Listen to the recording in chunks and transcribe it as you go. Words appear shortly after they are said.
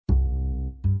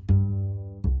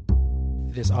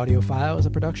This audio file is a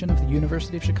production of the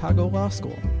University of Chicago Law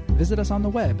School. Visit us on the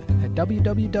web at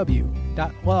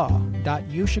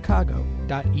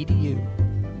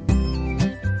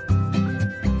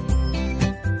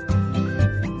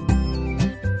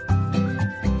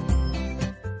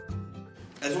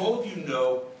As all of you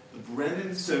know, the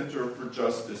Brennan Center for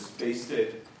Justice, based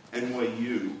at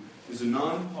NYU, is a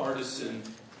nonpartisan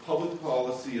public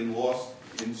policy and law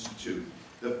institute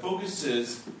that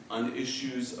focuses on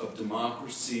issues of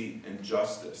democracy and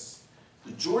justice.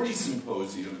 The Jorde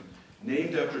Symposium,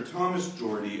 named after Thomas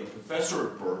Jorde, a professor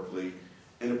at Berkeley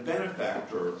and a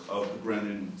benefactor of the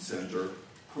Brennan Center,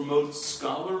 promotes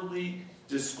scholarly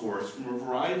discourse from a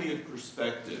variety of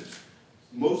perspectives,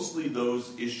 mostly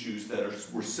those issues that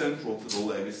were central to the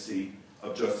legacy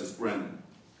of Justice Brennan.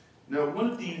 Now, one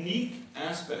of the unique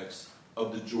aspects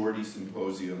of the Jorde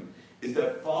Symposium is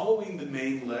that following the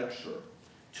main lecture,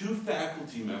 two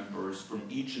faculty members from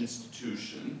each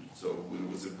institution, so when it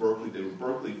was at Berkeley, they were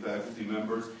Berkeley faculty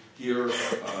members, here,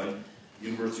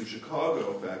 University of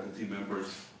Chicago faculty members,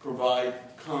 provide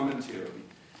commentary.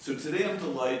 So today I'm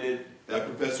delighted that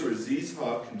Professor Aziz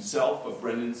Huq, himself a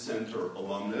Brennan Center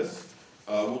alumnus,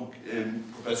 and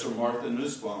Professor Martha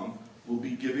Nussbaum will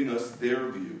be giving us their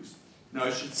views. Now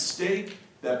I should state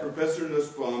that Professor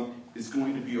Nussbaum is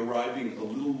going to be arriving a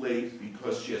little late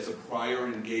because she has a prior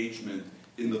engagement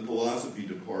in the philosophy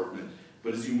department.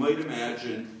 But as you might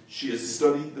imagine, she has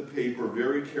studied the paper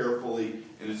very carefully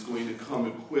and is going to come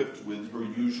equipped with her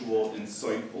usual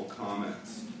insightful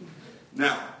comments.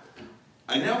 Now,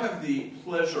 I now have the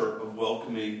pleasure of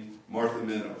welcoming Martha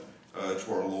Minow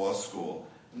to our law school.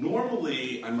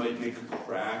 Normally, I might make a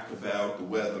crack about the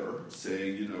weather,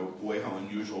 saying, boy, how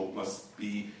unusual it must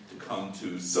be to come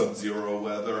to sub-zero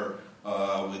weather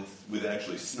with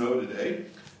actually snow today.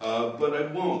 But I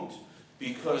won't,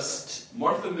 because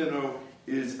Martha Minow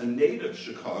is a native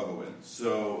Chicagoan,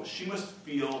 so she must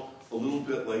feel a little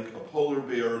bit like a polar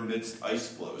bear amidst ice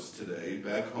floes today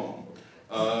back home.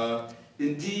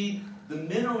 Indeed, the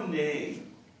Minow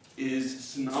name is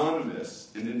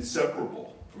synonymous and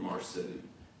inseparable from our city.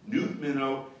 Newt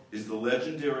Minow is the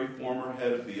legendary former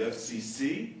head of the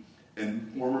FCC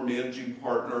and former managing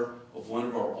partner of one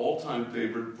of our all-time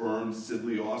favorite firms,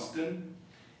 Sidley Austin.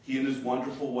 He and his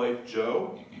wonderful wife,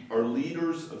 Jo, are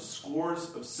leaders of scores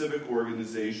of civic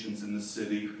organizations in the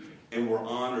city, and we're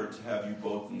honored to have you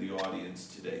both in the audience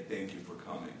today. Thank you for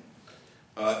coming.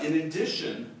 In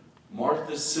addition,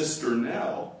 Martha's sister,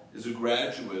 Nell, is a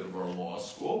graduate of our law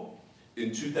school.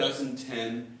 In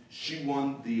 2010, she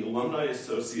won the Alumni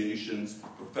Association's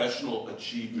Professional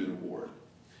Achievement Award.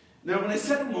 Now, when I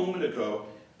said a moment ago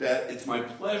that it's my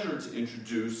pleasure to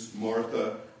introduce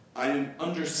Martha, I am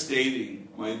understating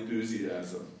my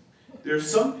enthusiasm. There are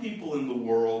some people in the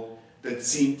world that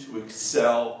seem to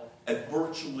excel at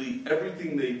virtually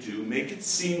everything they do, make it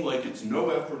seem like it's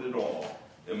no effort at all,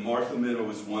 and Martha Minow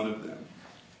is one of them.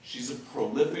 She's a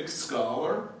prolific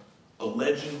scholar, a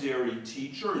legendary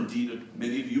teacher, indeed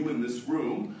many of you in this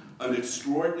room, an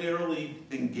extraordinarily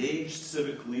engaged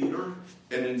civic leader,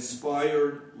 an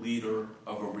inspired leader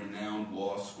of a renowned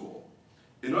law school.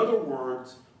 In other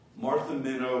words, Martha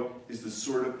Minow is the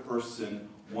sort of person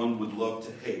one would love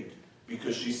to hate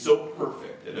because she's so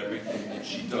perfect at everything that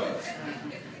she does.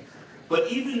 But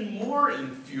even more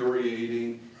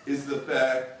infuriating is the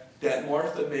fact that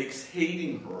Martha makes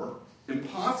hating her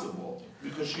impossible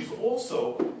because she's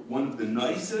also one of the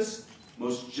nicest,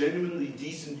 most genuinely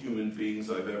decent human beings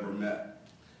I've ever met.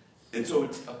 And so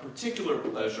it's a particular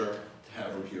pleasure to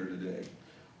have her here today.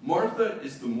 Martha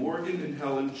is the Morgan and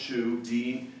Helen Chu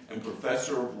Dean and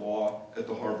Professor of Law at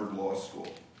the Harvard Law School.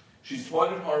 She's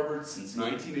taught at Harvard since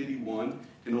 1981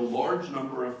 in a large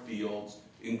number of fields,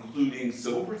 including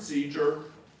civil procedure,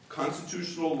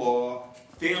 constitutional law,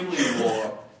 family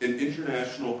law, and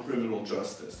international criminal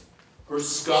justice. Her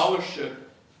scholarship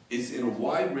is in a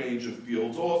wide range of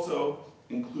fields also,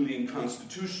 including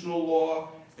constitutional law,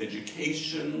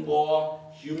 education law,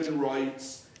 human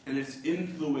rights, and has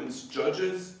influenced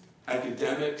judges,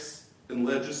 academics, and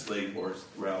legislators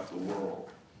throughout the world.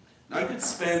 Now, I could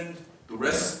spend the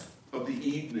rest of the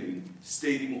evening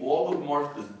stating all of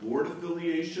Martha's board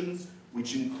affiliations,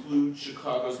 which include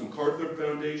Chicago's MacArthur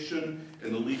Foundation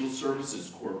and the Legal Services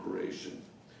Corporation.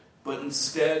 But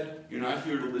instead, you're not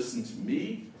here to listen to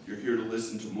me, you're here to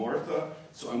listen to Martha,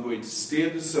 so I'm going to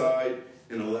stand aside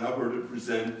and allow her to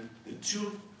present the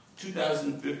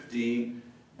 2015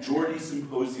 Jorde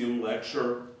Symposium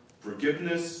Lecture,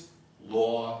 Forgiveness,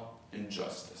 Law, and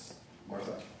Justice.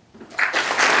 Martha.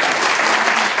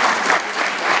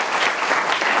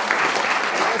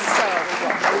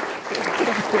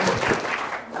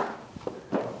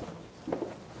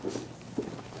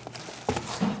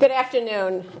 Good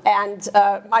afternoon. And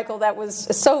Michael, that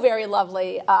was so very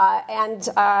lovely. And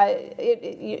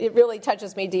it really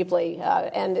touches me deeply.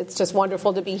 And it's just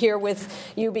wonderful to be here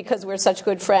with you because we're such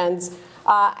good friends.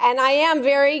 And I am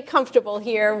very comfortable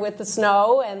here with the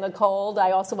snow and the cold.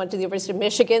 I also went to the University of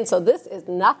Michigan, so this is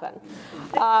nothing.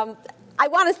 I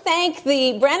want to thank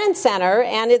the Brennan Center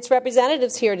and its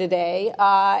representatives here today,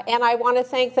 and I want to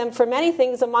thank them for many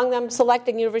things, among them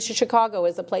selecting University of Chicago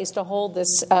as the place to hold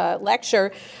this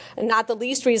lecture, not the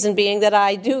least reason being that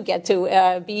I do get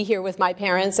to be here with my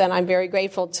parents, and I'm very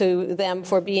grateful to them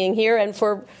for being here and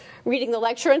for reading the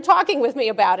lecture and talking with me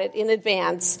about it in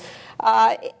advance.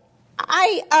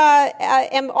 I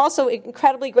am also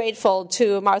incredibly grateful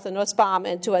to Martha Nussbaum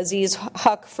and to Aziz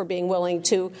Huq for being willing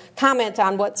to comment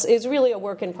on what is really a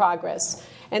work in progress.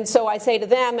 And so I say to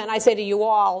them, and I say to you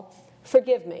all,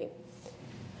 forgive me.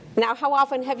 Now, how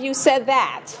often have you said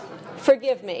that?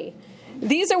 Forgive me.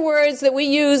 These are words that we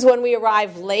use when we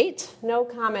arrive late. No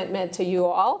comment meant to you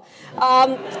all.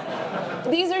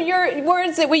 These are your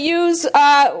words that we use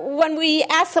when we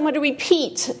ask someone to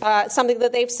repeat something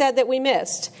that they've said that we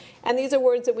missed. And these are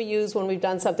words that we use when we've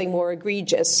done something more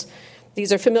egregious.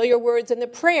 These are familiar words in the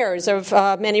prayers of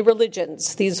many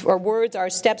religions. These are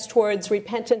steps towards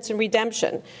repentance and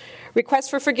redemption. Requests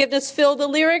for forgiveness fill the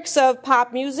lyrics of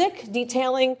pop music,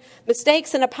 detailing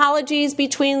mistakes and apologies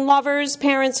between lovers,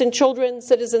 parents and children,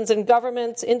 citizens and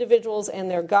governments, individuals and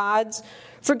their gods.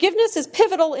 Forgiveness is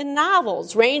pivotal in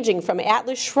novels ranging from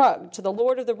Atlas Shrugged to the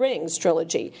Lord of the Rings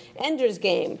trilogy, Ender's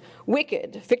Game,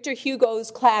 Wicked, Victor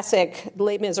Hugo's classic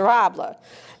Les Miserables.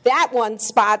 That one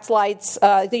spotlights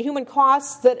the human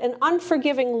costs that an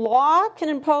unforgiving law can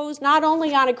impose not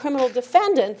only on a criminal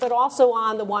defendant, but also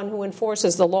on the one who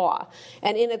enforces the law.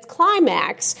 And in its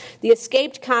climax, the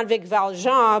escaped convict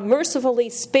Valjean mercifully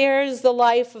spares the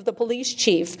life of the police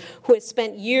chief who has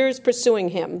spent years pursuing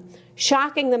him,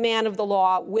 shocking the man of the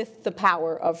law with the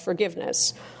power of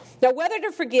forgiveness. Now, whether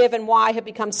to forgive and why have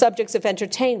become subjects of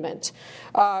entertainment,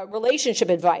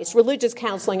 relationship advice, religious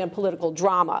counseling, and political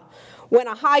drama. When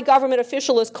a high government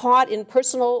official is caught in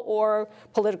personal or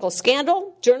political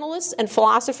scandal, journalists and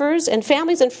philosophers and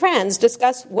families and friends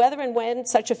discuss whether and when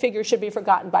such a figure should be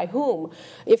forgotten by whom.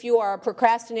 If you are a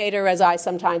procrastinator, as I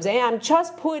sometimes am,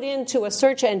 just put into a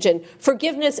search engine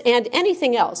forgiveness and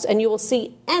anything else, and you will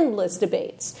see endless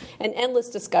debates and endless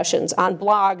discussions on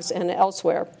blogs and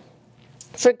elsewhere.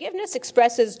 Forgiveness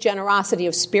expresses generosity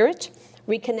of spirit,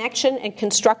 reconnection, and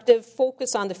constructive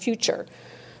focus on the future.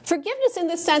 Forgiveness in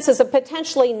this sense is a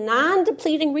potentially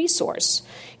non-depleting resource.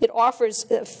 It offers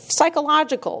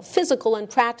psychological, physical, and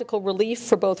practical relief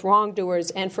for both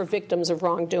wrongdoers and for victims of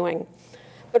wrongdoing.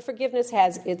 But forgiveness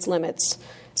has its limits.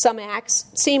 Some acts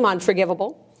seem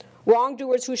unforgivable.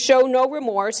 Wrongdoers who show no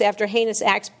remorse after heinous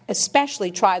acts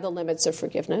especially try the limits of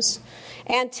forgiveness.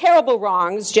 And terrible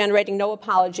wrongs generating no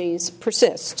apologies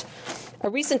persist. A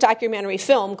recent documentary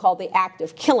film called The Act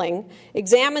of Killing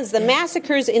examines the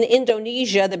massacres in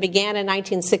Indonesia that began in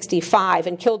 1965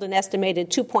 and killed an estimated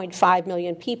 2.5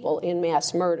 million people in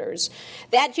mass murders.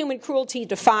 That human cruelty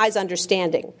defies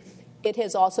understanding. It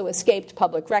has also escaped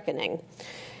public reckoning.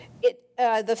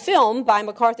 The film, by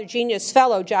MacArthur Genius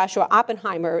Fellow Joshua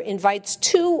Oppenheimer, invites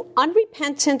two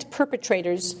unrepentant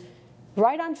perpetrators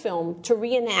right on film to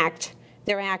reenact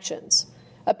their actions.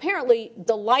 Apparently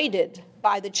delighted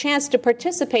by the chance to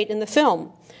participate in the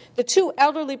film, the two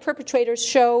elderly perpetrators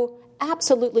show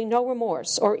absolutely no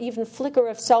remorse or even flicker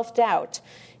of self-doubt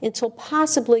until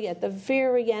possibly at the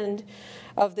very end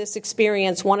of this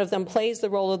experience, one of them plays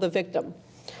the role of the victim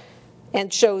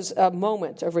and shows a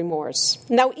moment of remorse.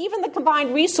 Now, even the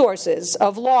combined resources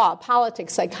of law,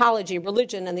 politics, psychology,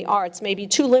 religion, and the arts may be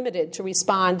too limited to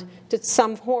respond to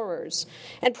some horrors.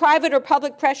 And private or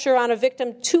public pressure on a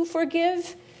victim to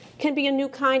forgive can be a new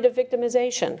kind of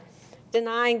victimization,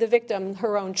 denying the victim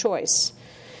her own choice.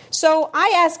 So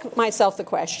I ask myself the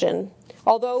question,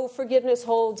 although forgiveness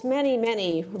holds many,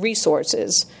 many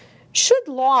resources, should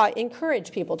law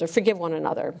encourage people to forgive one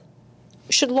another?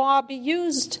 Should law be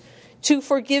used to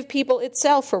forgive people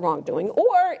itself for wrongdoing?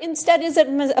 Or instead, is it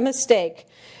a mistake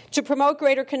to promote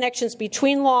greater connections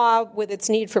between law with its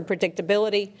need for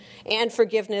predictability and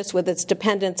forgiveness with its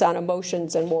dependence on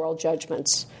emotions and moral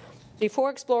judgments? Before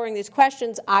exploring these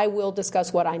questions, I will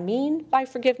discuss what I mean by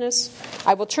forgiveness.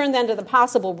 I will turn then to the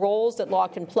possible roles that law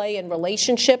can play in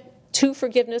relationship to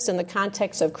forgiveness in the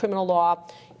context of criminal law,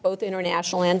 both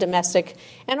international and domestic.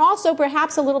 And also,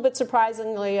 perhaps a little bit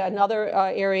surprisingly, another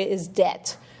area is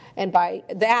debt. And by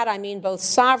that, I mean both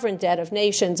sovereign debt of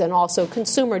nations and also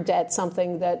consumer debt,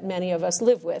 something that many of us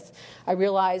live with. I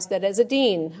realize that as a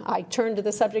dean, I turn to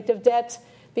the subject of debt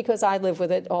because I live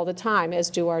with it all the time, as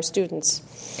do our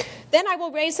students. Then I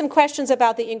will raise some questions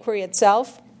about the inquiry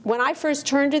itself. When I first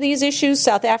turned to these issues,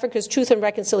 South Africa's Truth and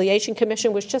Reconciliation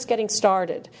Commission was just getting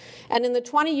started. And in the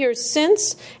 20 years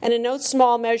since, and in no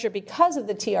small measure because of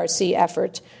the TRC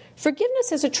effort,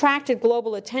 forgiveness has attracted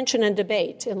global attention and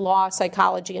debate in law,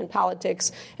 psychology, and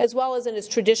politics, as well as in its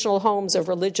traditional homes of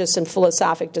religious and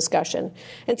philosophic discussion.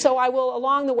 And so I will,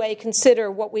 along the way,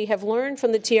 consider what we have learned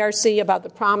from the TRC about the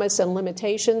promise and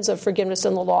limitations of forgiveness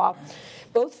in the law,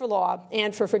 both for law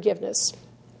and for forgiveness.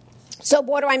 So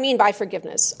what do I mean by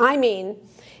forgiveness? I mean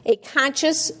a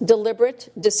conscious, deliberate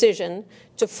decision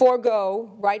to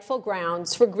forego rightful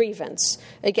grounds for grievance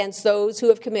against those who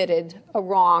have committed a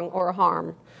wrong or a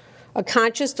harm. A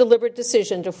conscious, deliberate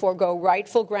decision to forego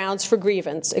rightful grounds for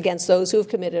grievance against those who have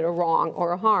committed a wrong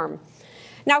or a harm.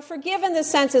 Now, forgive in this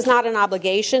sense is not an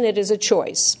obligation, it is a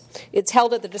choice. It's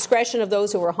held at the discretion of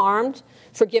those who are harmed.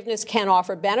 Forgiveness can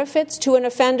offer benefits to an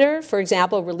offender, for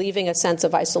example, relieving a sense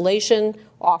of isolation,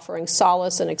 offering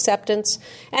solace and acceptance,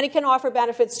 and it can offer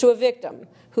benefits to a victim,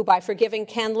 who by forgiving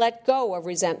can let go of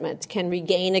resentment, can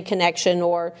regain a connection,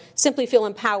 or simply feel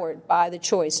empowered by the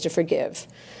choice to forgive.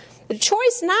 The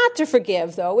choice not to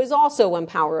forgive, though, is also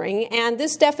empowering, and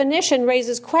this definition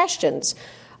raises questions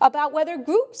about whether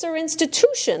groups or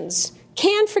institutions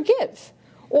can forgive,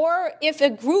 or if a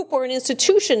group or an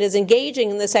institution is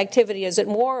engaging in this activity, is it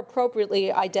more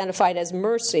appropriately identified as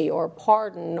mercy or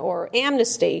pardon or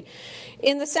amnesty,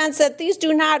 in the sense that these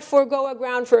do not forego a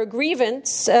ground for a grievance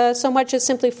so much as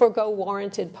simply forego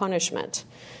warranted punishment.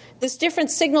 This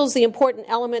difference signals the important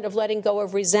element of letting go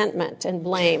of resentment and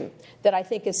blame that I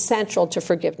think is central to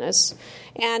forgiveness.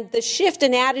 And the shift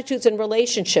in attitudes and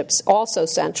relationships, also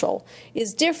central,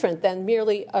 is different than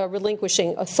merely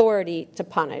relinquishing authority to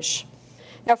punish.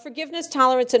 Now, forgiveness,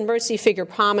 tolerance, and mercy figure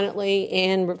prominently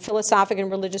in philosophic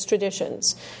and religious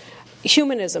traditions.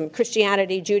 Humanism,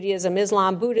 Christianity, Judaism,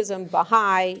 Islam, Buddhism,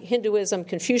 Baha'i, Hinduism,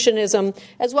 Confucianism,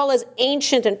 as well as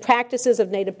ancient and practices of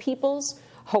native peoples,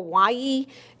 Hawaii,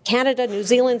 Canada, New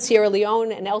Zealand, Sierra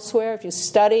Leone, and elsewhere. If you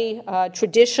study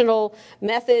traditional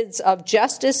methods of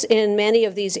justice in many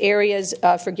of these areas,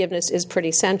 forgiveness is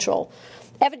pretty central.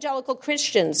 Evangelical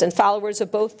Christians and followers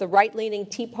of both the right-leaning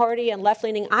Tea Party and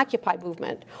left-leaning Occupy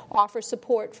movement offer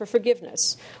support for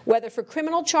forgiveness, whether for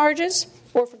criminal charges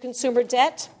or for consumer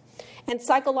debt. And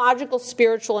psychological,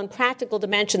 spiritual, and practical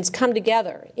dimensions come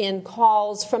together in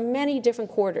calls from many different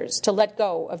quarters to let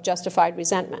go of justified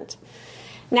resentment.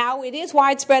 Now, it is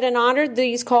widespread and honored,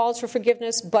 these calls for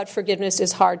forgiveness, but forgiveness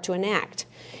is hard to enact.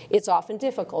 It's often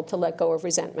difficult to let go of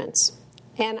resentments.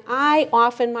 And I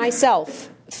often myself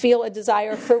feel a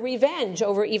desire for revenge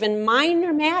over even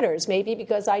minor matters, maybe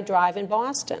because I drive in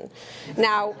Boston.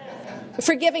 Now,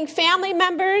 forgiving family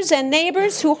members and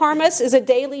neighbors who harm us is a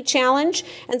daily challenge,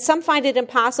 and some find it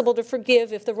impossible to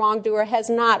forgive if the wrongdoer has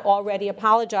not already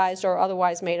apologized or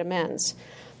otherwise made amends.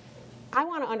 I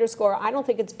want to underscore, I don't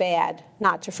think it's bad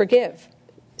not to forgive.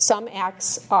 Some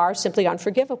acts are simply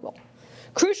unforgivable.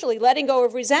 Crucially, letting go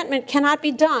of resentment cannot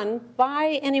be done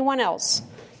by anyone else.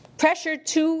 Pressure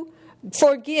to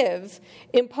forgive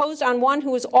imposed on one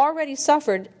who has already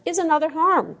suffered is another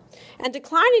harm. And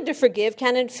declining to forgive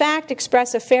can, in fact,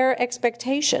 express a fair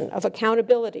expectation of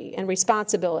accountability and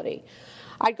responsibility.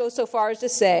 I'd go so far as to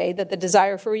say that the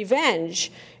desire for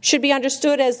revenge should be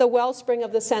understood as the wellspring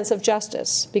of the sense of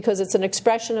justice, because it's an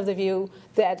expression of the view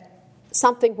that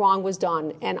something wrong was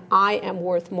done, and I am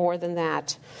worth more than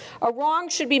that. A wrong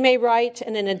should be made right,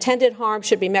 and an intended harm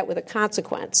should be met with a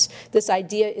consequence. This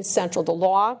idea is central to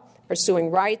law, pursuing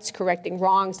rights, correcting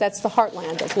wrongs. That's the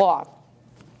heartland of law.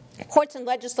 Courts and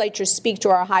legislatures speak to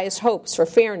our highest hopes for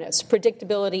fairness,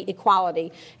 predictability,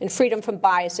 equality, and freedom from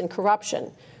bias and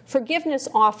corruption. Forgiveness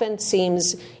often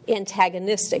seems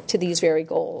antagonistic to these very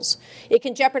goals. It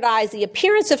can jeopardize the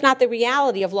appearance, if not the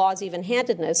reality, of law's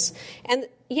even-handedness. And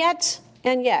yet,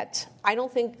 I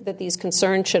don't think that these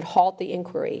concerns should halt the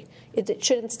inquiry. It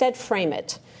should instead frame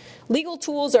it. Legal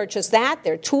tools are just that,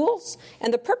 they're tools,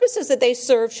 and the purposes that they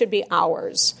serve should be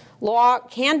ours. Law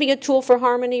can be a tool for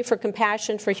harmony, for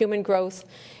compassion, for human growth,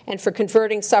 and for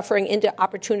converting suffering into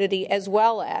opportunity, as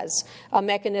well as a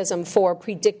mechanism for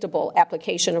predictable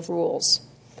application of rules.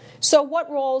 So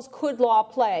what roles could law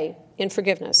play in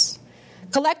forgiveness?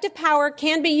 Collective power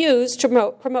can be used to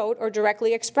promote or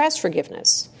directly express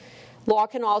forgiveness. Law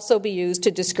can also be used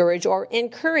to discourage or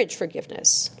encourage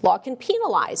forgiveness. Law can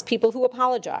penalize people who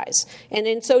apologize, and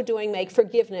in so doing make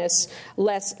forgiveness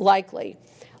less likely.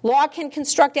 Law can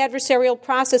construct adversarial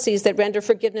processes that render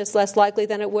forgiveness less likely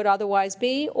than it would otherwise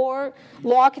be, or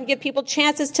law can give people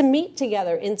chances to meet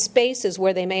together in spaces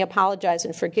where they may apologize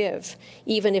and forgive,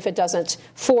 even if it doesn't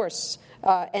force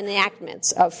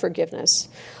enactments of forgiveness.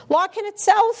 Law can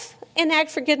itself enact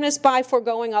forgiveness by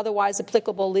foregoing otherwise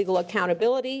applicable legal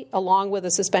accountability, along with a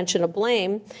suspension of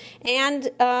blame. And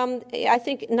I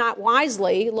think not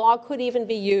wisely, law could even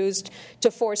be used to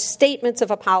force statements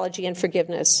of apology and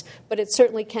forgiveness, but it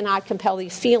certainly cannot compel the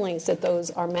feelings that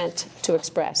those are meant to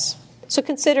express. So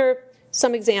consider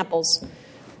some examples.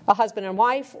 A husband and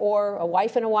wife, or a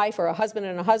wife and a wife, or a husband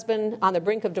and a husband on the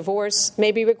brink of divorce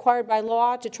may be required by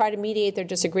law to try to mediate their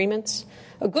disagreements.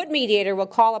 A good mediator will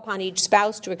call upon each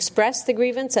spouse to express the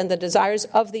grievance and the desires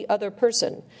of the other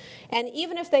person. And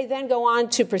even if they then go on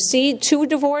to proceed to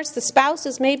divorce, the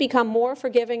spouses may become more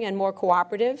forgiving and more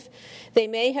cooperative. They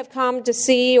may have come to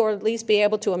see, or at least be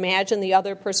able to imagine, the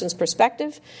other person's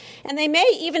perspective. And they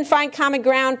may even find common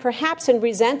ground, perhaps in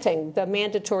resenting the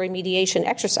mandatory mediation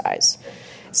exercise.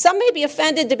 Some may be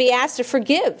offended to be asked to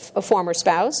forgive a former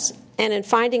spouse, and in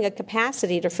finding a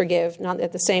capacity to forgive, not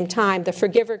at the same time, the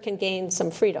forgiver can gain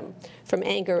some freedom from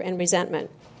anger and resentment.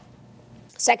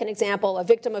 Second example, a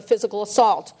victim of physical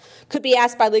assault could be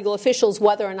asked by legal officials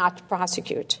whether or not to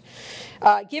prosecute,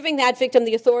 giving that victim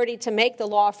the authority to make the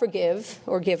law forgive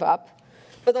or give up.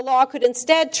 But the law could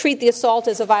instead treat the assault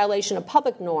as a violation of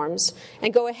public norms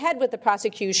and go ahead with the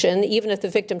prosecution, even if the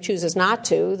victim chooses not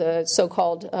to, the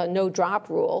so-called no-drop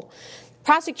rule.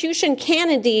 Prosecution can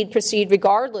indeed proceed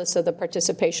regardless of the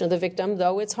participation of the victim,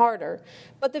 though it's harder.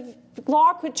 But the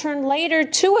law could turn later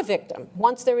to a victim,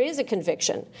 once there is a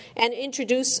conviction, and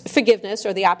introduce forgiveness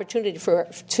or the opportunity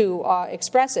to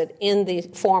express it in the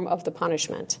form of the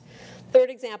punishment.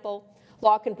 Third example,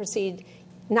 law can proceed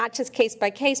not just case by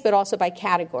case, but also by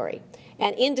category.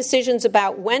 And in decisions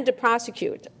about when to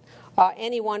prosecute,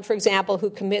 anyone, for example, who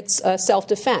commits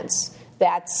self-defense,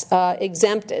 that's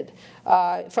exempted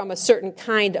from a certain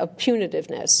kind of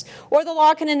punitiveness. Or the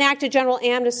law can enact a general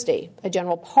amnesty, a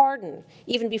general pardon,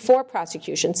 even before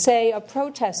prosecution, say of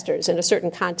protesters in a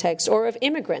certain context, or of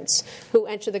immigrants who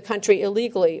enter the country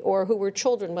illegally or who were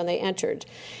children when they entered.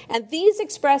 And these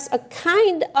express a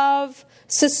kind of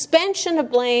suspension of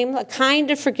blame, a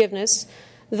kind of forgiveness,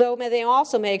 though they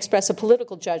also may express a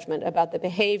political judgment about the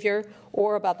behavior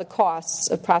or about the costs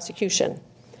of prosecution.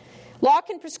 Law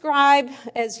can prescribe,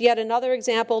 as yet another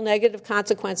example, negative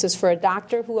consequences for a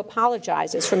doctor who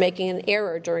apologizes for making an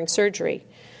error during surgery.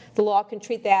 The law can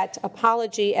treat that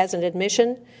apology as an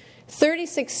admission.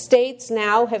 36 states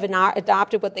now have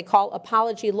adopted what they call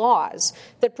apology laws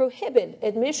that prohibit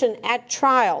admission at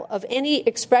trial of any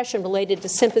expression related to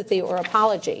sympathy or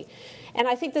apology. And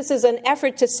I think this is an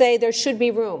effort to say there should be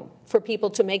room for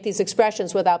people to make these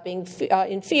expressions without being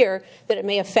in fear that it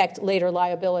may affect later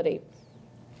liability.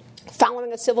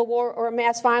 Following a civil war or a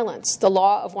mass violence, the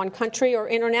law of one country or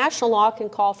international law can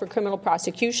call for criminal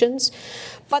prosecutions,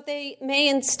 but they may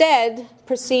instead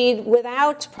proceed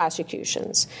without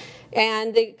prosecutions.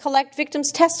 And they collect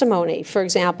victims' testimony, for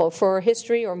example, for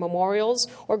history or memorials,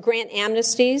 or grant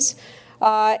amnesties.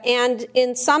 And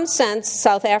in some sense,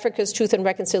 South Africa's Truth and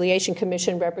Reconciliation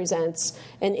Commission represents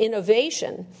an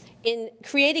innovation in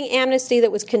creating amnesty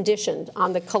that was conditioned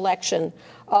on the collection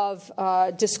of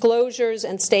disclosures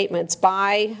and statements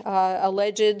by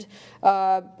alleged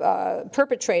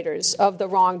perpetrators of the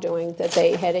wrongdoing that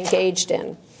they had engaged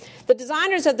in. The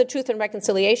designers of the Truth and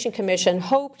Reconciliation Commission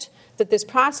hoped that this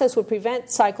process would prevent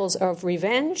cycles of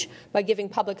revenge by giving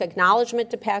public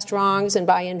acknowledgement to past wrongs and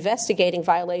by investigating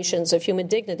violations of human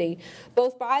dignity,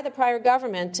 both by the prior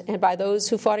government and by those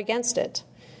who fought against it.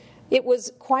 It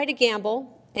was quite a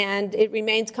gamble, and it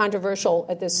remains controversial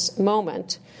at this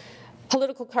moment.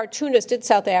 Political cartoonist in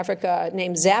South Africa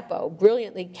named Zappo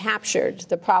brilliantly captured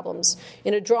the problems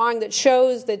in a drawing that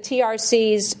shows the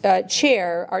TRC's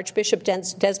chair, Archbishop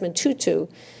Desmond Tutu,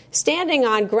 standing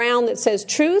on ground that says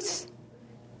truth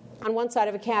on one side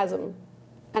of a chasm,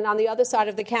 and on the other side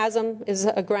of the chasm is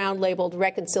a ground labeled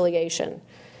reconciliation.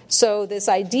 So this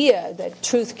idea that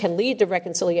truth can lead to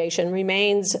reconciliation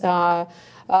remains an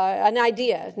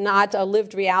idea, not a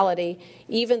lived reality,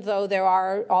 even though there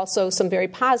are also some very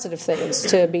positive things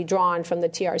to be drawn from the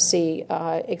TRC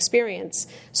experience.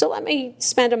 So let me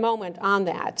spend a moment on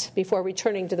that before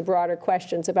returning to the broader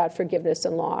questions about forgiveness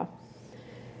and law.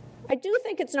 I do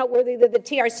think it's noteworthy that the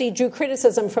TRC drew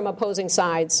criticism from opposing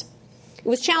sides. It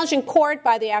was challenged in court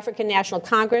by the African National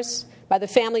Congress, by the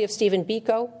family of Stephen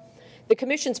Biko. The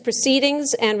Commission's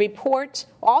proceedings and report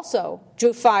also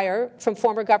drew fire from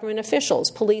former government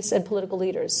officials, police, and political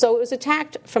leaders. So it was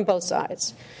attacked from both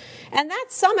sides. And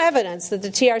that's some evidence that the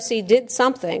TRC did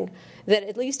something that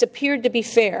at least appeared to be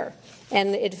fair,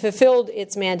 and it fulfilled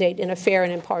its mandate in a fair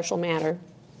and impartial manner.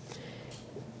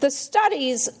 The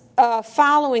studies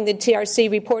following the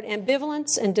TRC report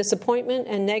ambivalence and disappointment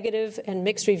and negative and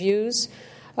mixed reviews,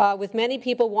 with many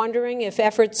people wondering if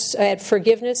efforts at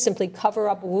forgiveness simply cover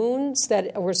up wounds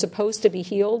that were supposed to be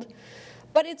healed.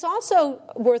 But it's also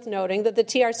worth noting that the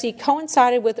TRC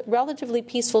coincided with relatively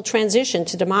peaceful transition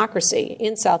to democracy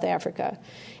in South Africa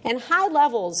and high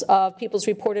levels of people's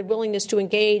reported willingness to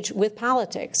engage with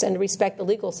politics and respect the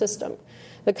legal system.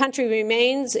 The country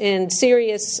remains in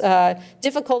serious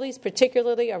difficulties,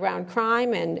 particularly around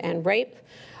crime and rape.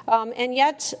 And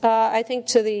yet, I think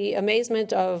to the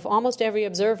amazement of almost every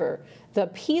observer, the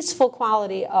peaceful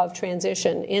quality of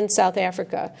transition in South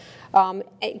Africa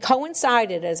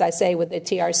coincided, as I say, with the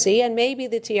TRC, and maybe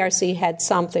the TRC had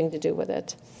something to do with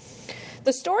it.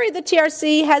 The story of the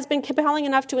TRC has been compelling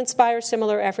enough to inspire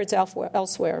similar efforts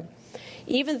elsewhere.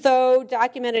 Even though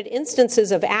documented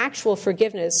instances of actual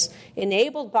forgiveness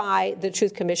enabled by the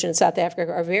Truth Commission in South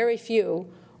Africa are very few,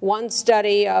 one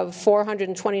study of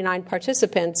 429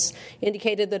 participants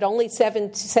indicated that only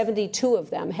 72 of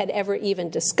them had ever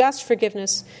even discussed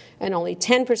forgiveness, and only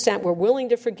 10% were willing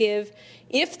to forgive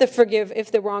if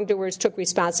the wrongdoers took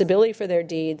responsibility for their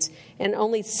deeds, and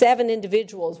only 7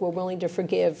 individuals were willing to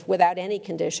forgive without any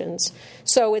conditions.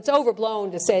 So it's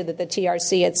overblown to say that the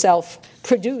TRC itself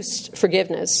produced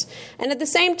forgiveness. And at the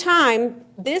same time,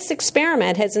 this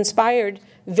experiment has inspired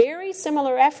very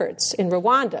similar efforts in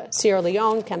Rwanda, Sierra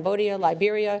Leone, Cambodia,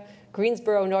 Liberia,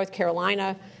 Greensboro, North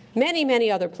Carolina, many, many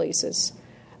other places.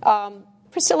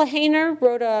 Priscilla Hayner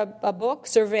wrote a book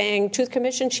surveying Truth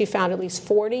Commission. She found at least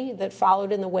 40 that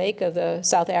followed in the wake of the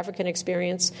South African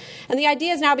experience. And the idea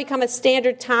has now become a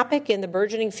standard topic in the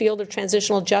burgeoning field of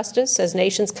transitional justice as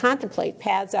nations contemplate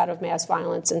paths out of mass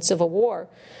violence and civil war.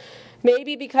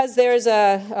 Maybe because there's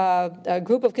a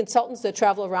group of consultants that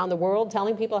travel around the world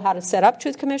telling people how to set up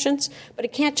truth commissions, but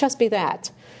it can't just be that.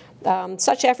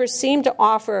 Such efforts seem to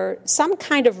offer some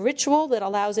kind of ritual that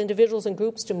allows individuals and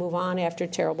groups to move on after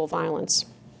terrible violence.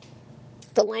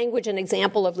 The language and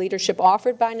example of leadership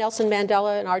offered by Nelson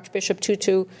Mandela and Archbishop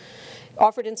Tutu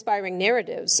offered inspiring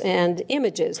narratives and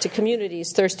images to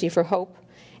communities thirsty for hope.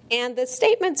 And the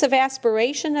statements of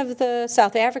aspiration of the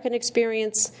South African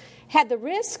experience had the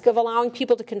risk of allowing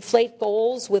people to conflate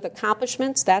goals with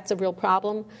accomplishments. That's a real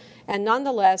problem. And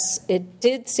nonetheless, it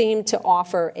did seem to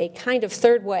offer a kind of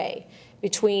third way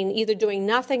between either doing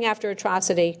nothing after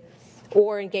atrocity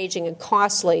or engaging in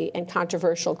costly and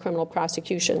controversial criminal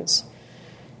prosecutions.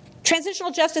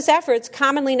 Transitional justice efforts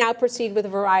commonly now proceed with a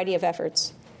variety of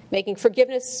efforts, making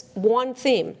forgiveness one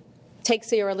theme. Take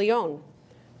Sierra Leone.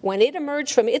 When it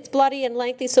emerged from its bloody and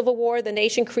lengthy civil war, the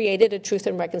nation created a Truth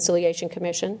and Reconciliation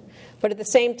Commission. But at the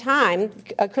same time,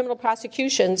 criminal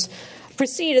prosecutions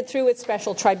proceeded through its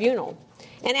special tribunal.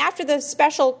 And after the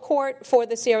special court for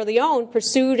the Sierra Leone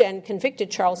pursued and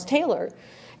convicted Charles Taylor,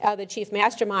 the chief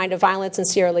mastermind of violence in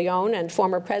Sierra Leone and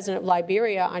former president of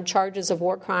Liberia, on charges of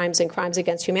war crimes and crimes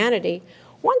against humanity,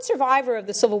 one survivor of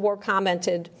the Civil War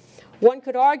commented, "One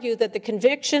could argue that the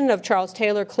conviction of Charles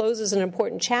Taylor closes an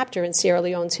important chapter in Sierra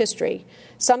Leone's history.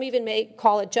 Some even may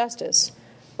call it justice.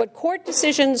 But court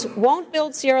decisions won't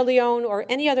build Sierra Leone or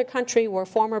any other country where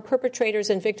former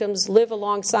perpetrators and victims live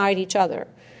alongside each other.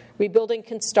 Rebuilding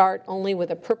can start only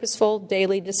with a purposeful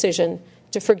daily decision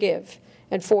to forgive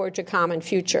and forge a common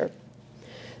future."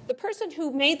 The person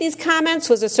who made these comments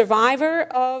was a survivor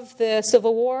of the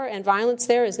Civil War and violence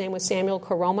there. His name was Samuel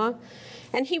Karoma.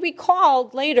 And he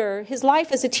recalled later his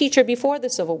life as a teacher before the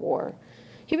Civil War.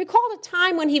 He recalled a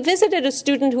time when he visited a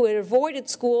student who had avoided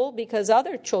school because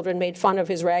other children made fun of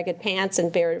his ragged pants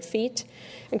and bare feet.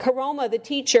 And Karoma, the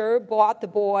teacher, bought the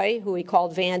boy, who he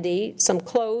called Vandy, some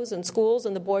clothes and schools,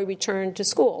 and the boy returned to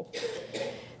school.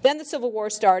 Then the Civil War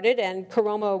started, and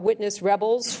Karoma witnessed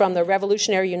rebels from the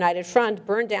Revolutionary United Front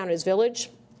burn down his village,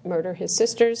 murder his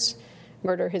sisters,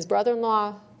 murder his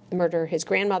brother-in-law, murder his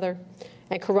grandmother.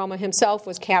 And Karoma himself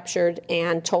was captured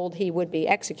and told he would be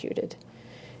executed.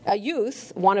 A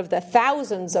youth, one of the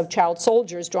thousands of child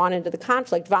soldiers drawn into the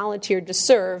conflict, volunteered to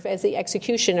serve as the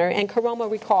executioner, and Karoma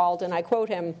recalled, and I quote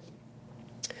him,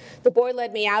 "The boy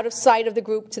led me out of sight of the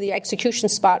group to the execution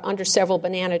spot under several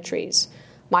banana trees.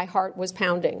 My heart was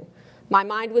pounding. My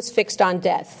mind was fixed on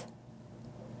death.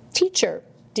 'Teacher,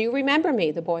 do you remember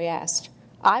me?' the boy asked.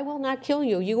 'I will not kill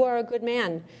you. You are a good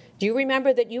man. Do you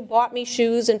remember that you bought me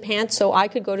shoes and pants so I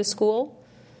could go to school?'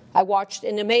 I watched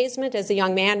in amazement as the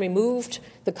young man removed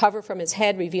the cover from his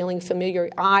head, revealing familiar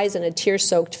eyes and a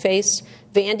tear-soaked face.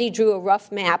 Vandy drew a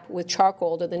rough map with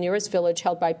charcoal to the nearest village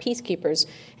held by peacekeepers,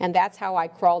 and that's how I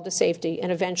crawled to safety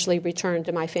and eventually returned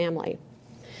to my family.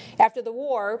 After the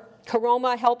war,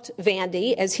 Karoma helped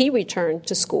Vandy as he returned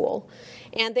to school,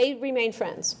 and they remained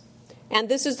friends. And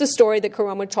this is the story that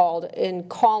Karoma told in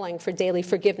calling for daily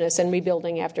forgiveness and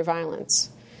rebuilding after violence.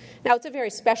 Now, it's a very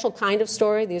special kind of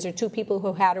story. These are two people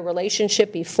who had a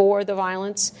relationship before the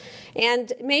violence.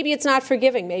 And maybe it's not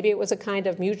forgiving. Maybe it was a kind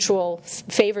of mutual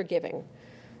favor-giving.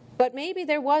 But maybe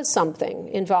there was something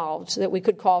involved that we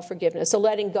could call forgiveness, a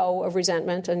letting go of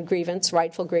resentment and grievance,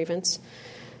 rightful grievance.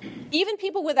 Even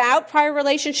people without prior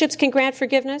relationships can grant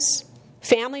forgiveness.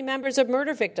 Family members of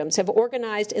murder victims have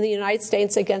organized in the United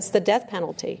States against the death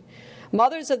penalty.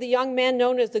 Mothers of the young men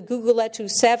known as the Guguletu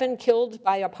 7, killed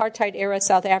by apartheid-era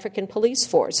South African police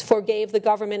force, forgave the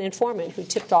government informant who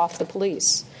tipped off the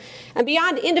police. And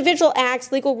beyond individual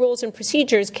acts, legal rules and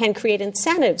procedures can create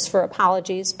incentives for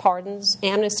apologies, pardons,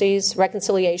 amnesties,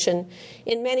 reconciliation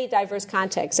in many diverse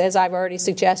contexts, as I've already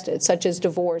suggested, such as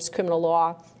divorce, criminal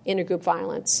law, intergroup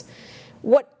violence.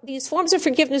 What these forms of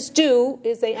forgiveness do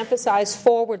is they emphasize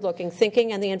forward-looking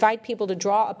thinking, and they invite people to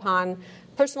draw upon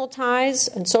personal ties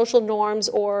and social norms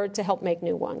or to help make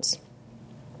new ones.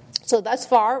 So thus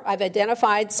far, I've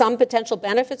identified some potential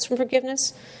benefits from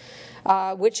forgiveness,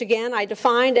 which, again, I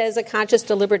defined as a conscious,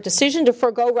 deliberate decision to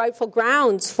forgo rightful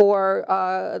grounds for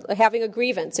having a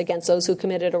grievance against those who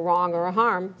committed a wrong or a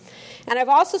harm. And I've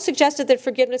also suggested that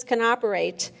forgiveness can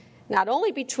operate not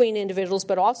only between individuals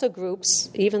but also groups,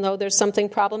 even though there's something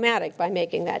problematic by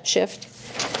making that shift.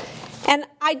 And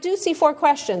I do see 4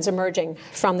 questions emerging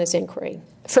from this inquiry.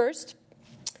 First,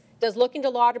 does looking to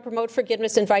law to promote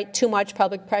forgiveness invite too much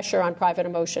public pressure on private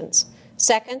emotions?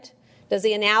 Second, does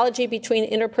the analogy between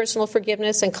interpersonal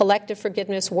forgiveness and collective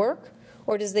forgiveness work?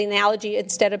 Or does the analogy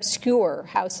instead obscure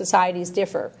how societies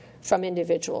differ from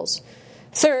individuals?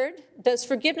 Third, does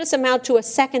forgiveness amount to a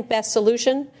second-best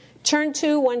solution, turned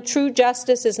to when true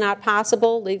justice is not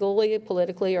possible, legally,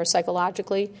 politically, or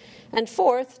psychologically? And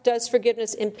fourth, does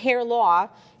forgiveness impair law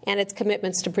and its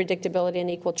commitments to predictability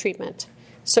and equal treatment?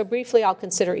 So briefly, I'll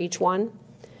consider each one.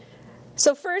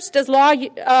 So first, does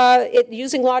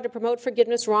using law to promote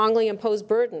forgiveness wrongly impose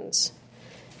burdens?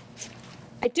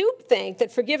 I do think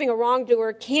that forgiving a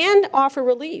wrongdoer can offer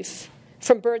relief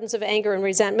from burdens of anger and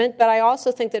resentment, but I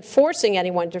also think that forcing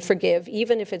anyone to forgive,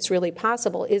 even if it's really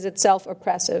possible, is itself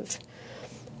oppressive.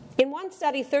 In one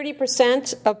study,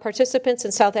 30% of participants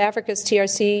in South Africa's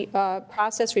TRC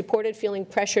process reported feeling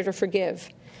pressure to forgive.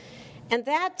 And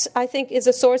that, I think, is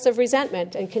a source of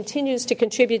resentment and continues to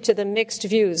contribute to the mixed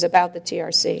views about the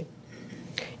TRC.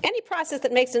 Any process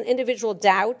that makes an individual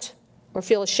doubt or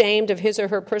feel ashamed of his or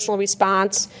her personal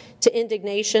response to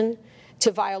indignation,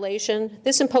 to violation,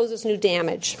 this imposes new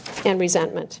damage and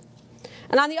resentment.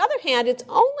 And on the other hand, it's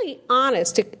only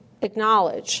honest to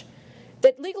acknowledge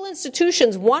that legal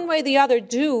institutions, one way or the other,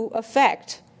 do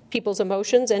affect people's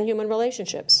emotions and human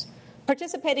relationships.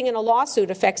 Participating in a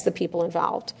lawsuit affects the people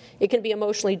involved. It can be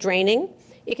emotionally draining.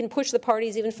 It can push the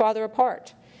parties even farther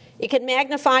apart. It can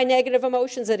magnify negative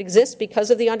emotions that exist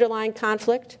because of the underlying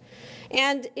conflict.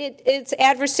 And it's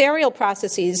adversarial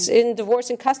processes. In divorce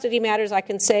and custody matters, I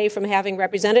can say, from having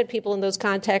represented people in those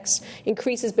contexts,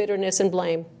 increases bitterness and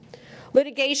blame.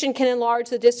 Litigation can enlarge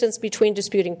the distance between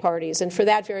disputing parties, and for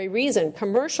that very reason,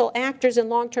 commercial actors in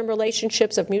long-term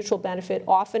relationships of mutual benefit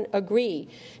often agree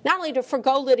not only to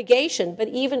forgo litigation, but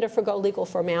even to forgo legal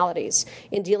formalities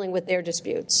in dealing with their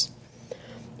disputes.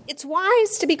 It's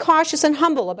wise to be cautious and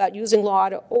humble about using law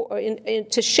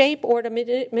to shape or to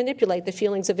manipulate the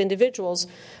feelings of individuals,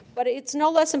 but it's no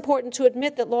less important to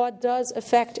admit that law does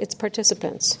affect its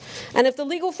participants. And if the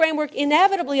legal framework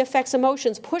inevitably affects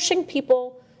emotions, pushing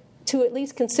people to at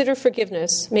least consider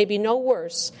forgiveness may be no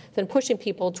worse than pushing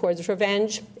people towards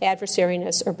revenge,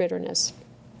 adversariness, or bitterness.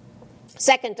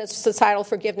 Second, does societal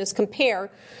forgiveness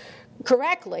compare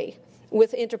correctly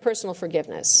with interpersonal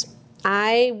forgiveness?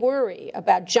 I worry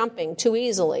about jumping too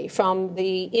easily from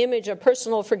the image of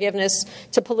personal forgiveness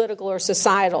to political or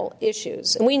societal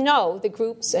issues. And we know that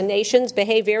groups and nations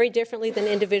behave very differently than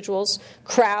individuals.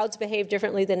 Crowds behave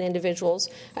differently than individuals.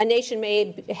 A nation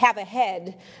may have a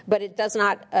head, but it does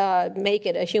not make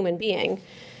it a human being.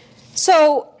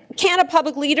 So can a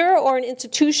public leader or an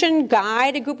institution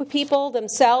guide a group of people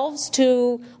themselves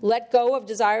to let go of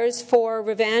desires for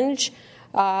revenge?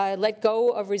 let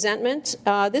go of resentment.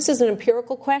 This is an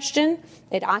empirical question.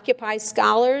 It occupies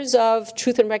scholars of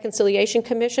truth and reconciliation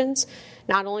commissions,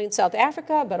 not only in South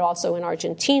Africa, but also in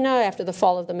Argentina after the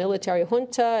fall of the military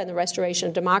junta and the restoration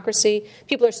of democracy.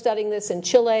 People are studying this in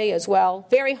Chile as well.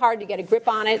 Very hard to get a grip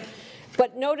on it.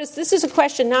 But notice this is a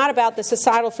question not about the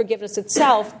societal forgiveness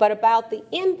itself, but about the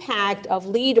impact of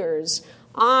leaders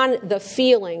on the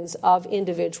feelings of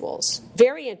individuals.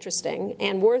 Very interesting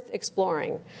and worth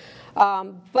exploring.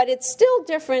 But it's still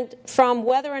different from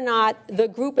whether or not the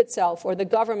group itself or the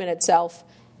government itself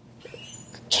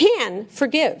can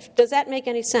forgive. Does that make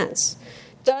any sense?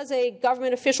 Does a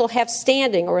government official have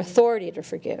standing or authority to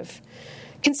forgive?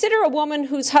 Consider a woman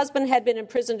whose husband had been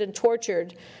imprisoned and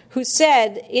tortured, who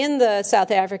said in the South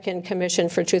African Commission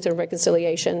for Truth and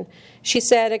Reconciliation, she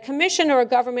said, "A commission or a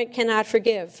government cannot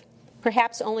forgive.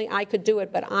 Perhaps only I could do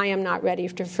it, but I am not ready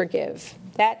to forgive."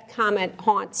 That comment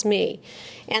haunts me.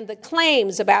 And the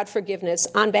claims about forgiveness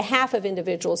on behalf of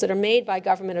individuals that are made by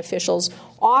government officials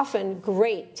often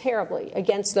grate terribly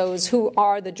against those who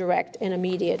are the direct and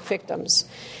immediate victims.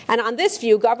 And on this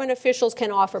view, government officials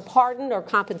can offer pardon or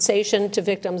compensation to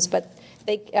victims, but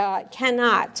they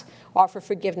cannot offer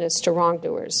forgiveness to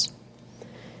wrongdoers.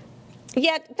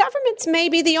 Yet governments may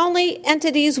be the only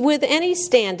entities with any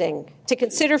standing to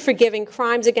consider forgiving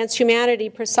crimes against humanity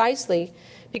precisely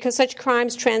because such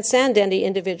crimes transcend any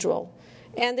individual.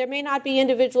 And there may not be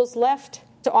individuals left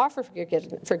to offer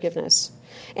forgiveness.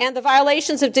 And the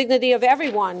violations of dignity of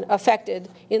everyone affected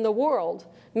in the world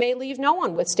may leave no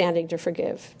one with standing to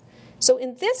forgive. So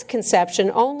in this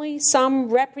conception, only some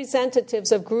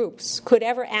representatives of groups could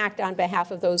ever act on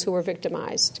behalf of those who were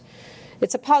victimized.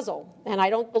 It's a puzzle, and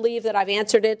I don't believe that I've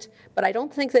answered it, but I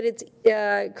don't think that it's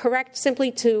correct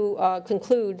simply to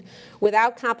conclude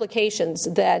without complications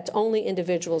that only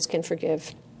individuals can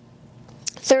forgive.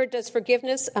 Third, does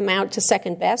forgiveness amount to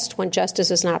second best when justice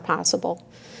is not possible?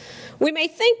 We may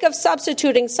think of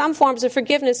substituting some forms of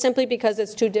forgiveness simply because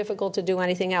it's too difficult to do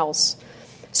anything else.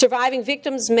 Surviving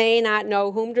victims may not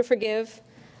know whom to forgive.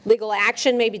 Legal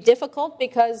action may be difficult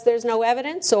because there's no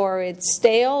evidence, or it's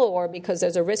stale, or because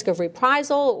there's a risk of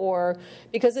reprisal, or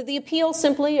because of the appeal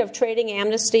simply of trading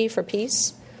amnesty for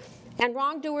peace. And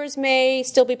wrongdoers may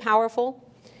still be powerful.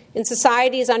 In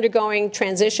societies undergoing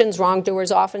transitions,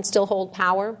 wrongdoers often still hold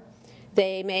power.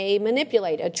 They may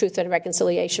manipulate a truth and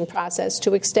reconciliation process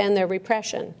to extend their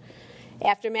repression.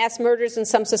 After mass murders in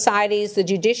some societies, the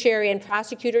judiciary and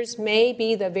prosecutors may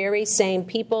be the very same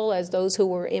people as those who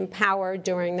were in power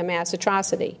during the mass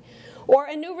atrocity. Or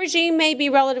a new regime may be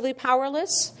relatively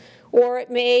powerless, or it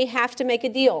may have to make a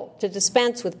deal to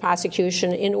dispense with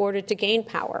prosecution in order to gain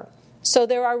power. So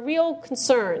there are real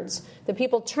concerns that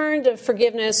people turn to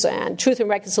forgiveness and truth and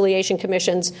reconciliation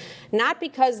commissions, not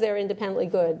because they're independently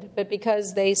good, but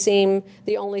because they seem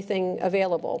the only thing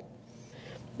available.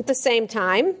 At the same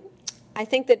time, I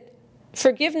think that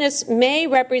forgiveness may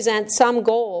represent some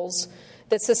goals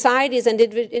that societies and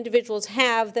individuals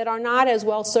have that are not as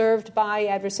well served by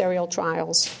adversarial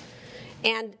trials.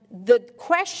 And the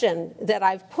question that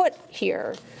I've put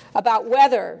here about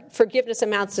whether forgiveness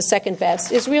amounts to second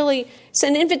best is really it's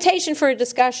an invitation for a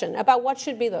discussion about what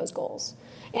should be those goals.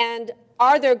 And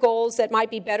are there goals that might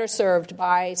be better served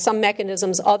by some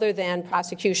mechanisms other than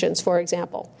prosecutions, for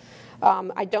example?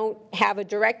 I don't have a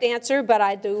direct answer, but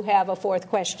I do have a fourth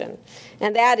question.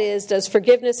 And that is, does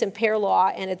forgiveness impair law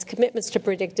and its commitments to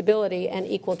predictability and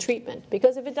equal treatment?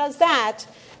 Because if it does that,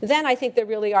 then I think there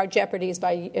really are jeopardies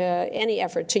by any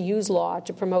effort to use law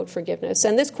to promote forgiveness.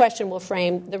 And this question will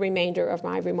frame the remainder of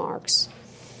my remarks.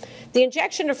 The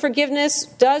injection of forgiveness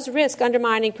does risk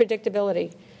undermining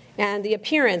predictability and the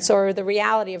appearance or the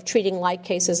reality of treating like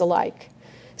cases alike.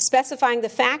 Specifying the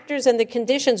factors and the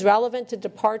conditions relevant to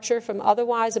departure from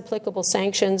otherwise applicable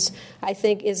sanctions, I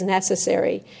think, is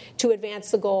necessary to advance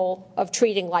the goal of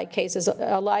treating like cases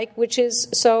alike, which is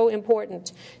so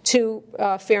important to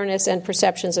fairness and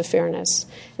perceptions of fairness.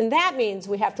 And that means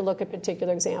we have to look at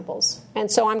particular examples. And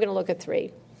so I'm going to look at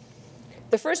three.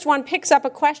 The first one picks up a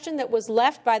question that was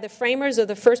left by the framers of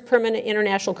the first permanent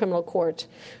International Criminal Court,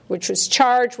 which was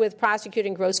charged with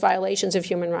prosecuting gross violations of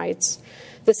human rights.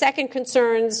 The second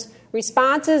concerns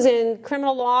responses in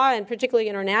criminal law, and particularly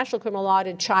international criminal law,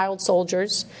 to child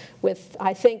soldiers, with,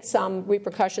 I think, some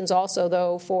repercussions also,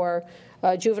 though, for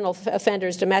juvenile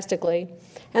offenders domestically.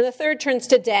 And the third turns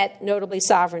to debt, notably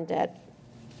sovereign debt.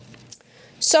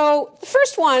 So the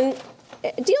first one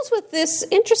deals with this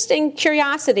interesting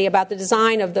curiosity about the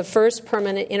design of the first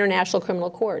permanent International Criminal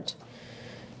Court.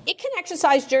 It can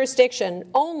exercise jurisdiction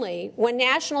only when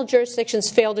national jurisdictions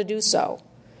fail to do so.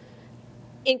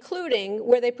 including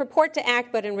where they purport to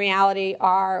act but in reality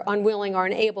are unwilling or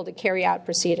unable to carry out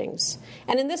proceedings.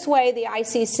 And in this way, the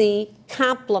ICC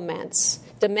complements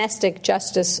domestic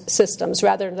justice systems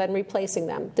rather than replacing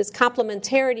them. This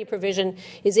complementarity provision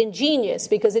is ingenious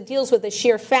because it deals with the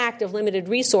sheer fact of limited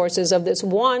resources of this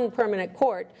one permanent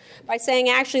court by saying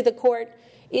actually the court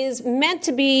is meant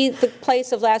to be the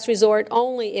place of last resort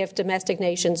only if domestic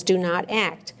nations do not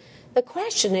act. The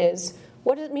question is,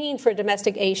 what does it mean for a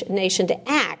domestic nation to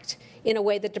act in a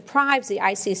way that deprives the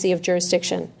ICC of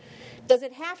jurisdiction? Does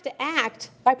it have to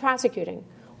act by prosecuting?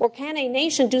 Or can a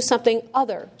nation do something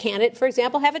other? Can it, for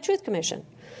example, have a truth commission?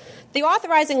 The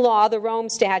authorizing law, the Rome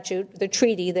Statute, the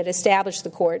treaty that established the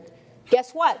court,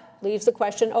 guess what? Leaves the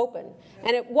question open.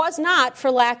 And it was not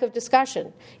for lack of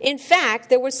discussion. In fact,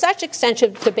 there was such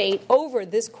extensive debate over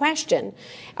this question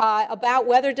about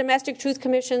whether domestic truth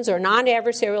commissions or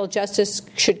non-adversarial justice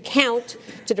should count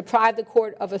to deprive the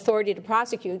court of authority to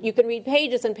prosecute. You can read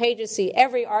pages and pages, see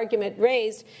every argument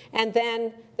raised, and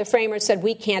then the framers said,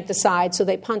 we can't decide, so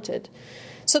they punted.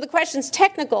 So the question's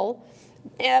technical,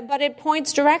 but it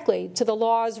points directly to the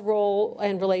law's role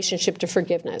and relationship to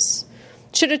forgiveness.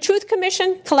 Should a truth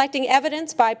commission collecting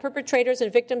evidence by perpetrators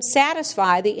and victims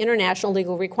satisfy the international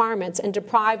legal requirements and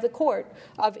deprive the court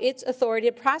of its authority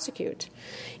to prosecute?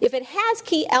 If it has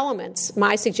key elements,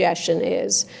 my suggestion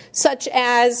is, such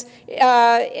as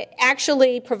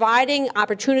actually providing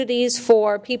opportunities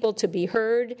for people to be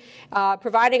heard,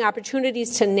 providing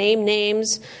opportunities to name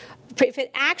names, if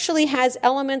it actually has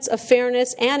elements of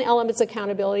fairness and elements of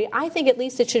accountability, I think at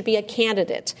least it should be a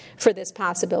candidate for this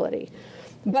possibility.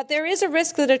 But there is a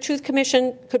risk that a truth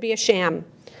commission could be a sham.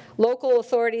 Local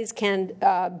authorities can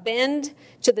bend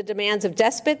to the demands of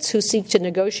despots who seek to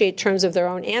negotiate terms of their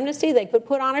own amnesty. They could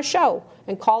put on a show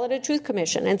and call it a truth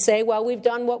commission and say, well, we've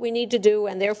done what we need to do,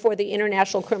 and therefore the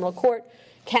International Criminal Court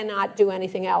cannot do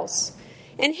anything else.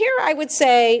 And here I would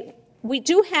say we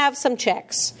do have some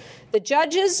checks. The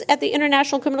judges at the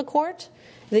International Criminal Court,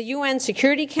 the UN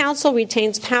Security Council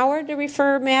retains power to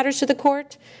refer matters to the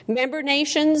court. Member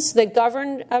nations that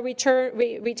govern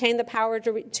retain the power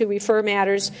to refer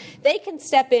matters. They can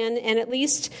step in, and at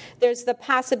least there's the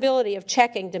possibility of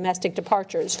checking domestic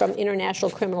departures from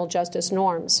international criminal justice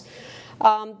norms.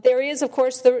 There is, of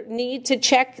course, the need to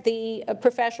check the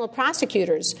professional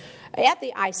prosecutors at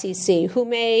the ICC who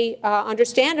may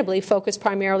understandably focus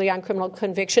primarily on criminal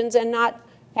convictions and not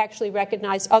actually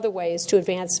recognize other ways to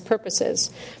advance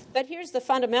purposes. But here's the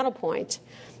fundamental point.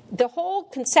 The whole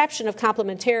conception of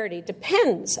complementarity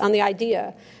depends on the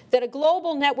idea that a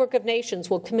global network of nations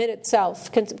will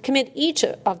commit each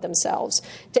of themselves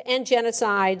to end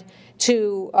genocide,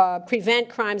 to prevent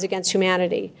crimes against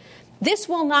humanity. This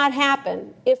will not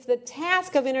happen if the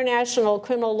task of international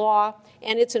criminal law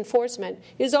and its enforcement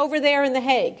is over there in The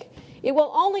Hague. It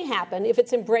will only happen if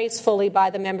it's embraced fully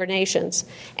by the member nations.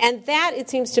 And that,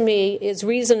 it seems to me, is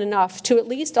reason enough to at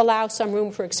least allow some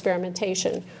room for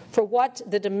experimentation for what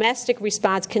the domestic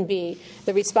response can be,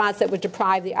 the response that would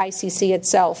deprive the ICC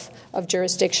itself of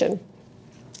jurisdiction.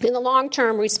 In the long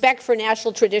term, respect for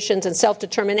national traditions and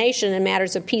self-determination in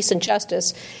matters of peace and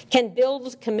justice can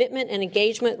build commitment and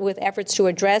engagement with efforts to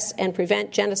address and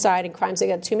prevent genocide and crimes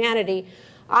against humanity.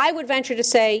 I would venture to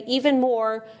say even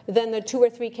more than the 2 or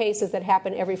 3 cases that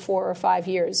happen every 4 or 5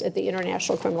 years at the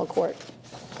International Criminal Court.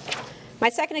 My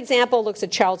second example looks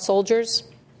at child soldiers.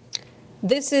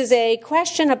 This is a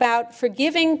question about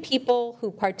forgiving people who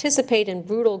participate in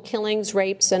brutal killings,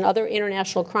 rapes, and other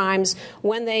international crimes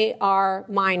when they are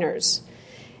minors.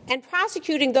 And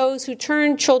prosecuting those who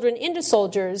turn children into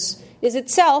soldiers is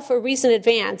itself a recent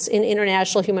advance in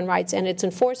international human rights and its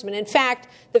enforcement. In fact,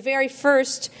 the very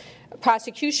first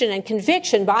prosecution and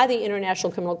conviction by the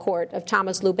International Criminal Court of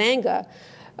Thomas Lubanga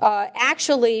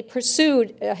actually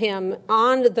pursued him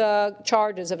on the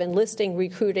charges of enlisting,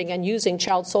 recruiting, and using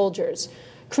child soldiers,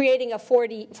 creating a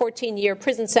 14-year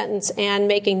prison sentence and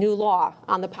making new law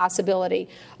on the possibility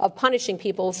of punishing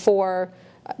people for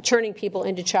turning people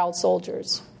into child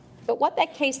soldiers. But what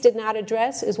that case did not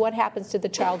address is what happens to the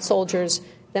child soldiers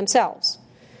themselves.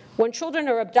 When children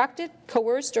are abducted,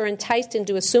 coerced, or enticed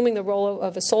into assuming the role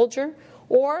of a soldier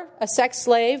or a sex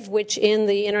slave, which in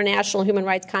the international human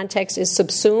rights context is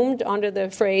subsumed under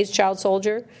the phrase child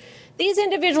soldier, these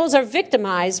individuals are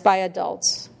victimized by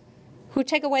adults who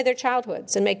take away their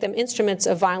childhoods and make them instruments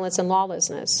of violence and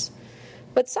lawlessness.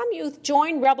 But some youth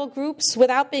join rebel groups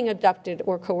without being abducted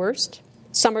or coerced.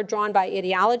 Some are drawn by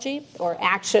ideology or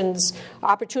actions,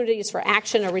 opportunities for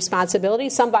action or responsibility,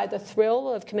 some by the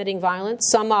thrill of committing violence.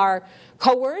 Some are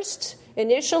coerced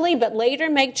initially, but later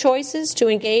make choices to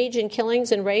engage in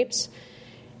killings and rapes.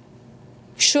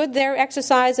 Should their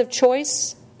exercise of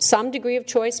choice, some degree of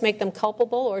choice, make them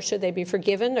culpable, or should they be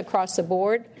forgiven across the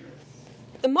board?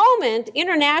 At the moment,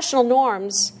 international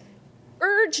norms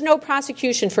urge no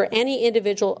prosecution for any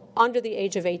individual under the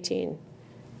age of 18.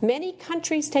 Many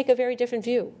countries take a very different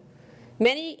view.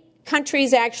 Many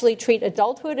countries actually treat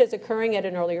adulthood as occurring at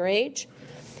an earlier age.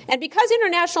 And because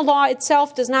international law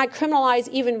itself does not criminalize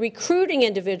even recruiting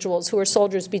individuals who are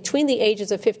soldiers between the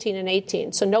ages of 15 and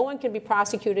 18, so no one can be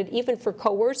prosecuted even for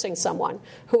coercing someone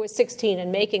who is 16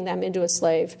 and making them into a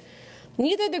slave,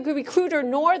 neither the recruiter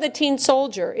nor the teen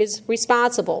soldier is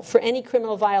responsible for any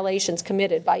criminal violations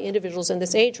committed by individuals in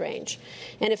this age range.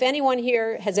 And if anyone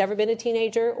here has ever been a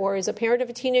teenager or is a parent of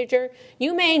a teenager,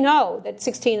 you may know that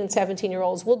 16 and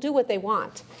 17-year-olds will do what they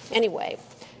want anyway.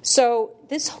 So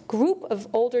this group of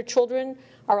older children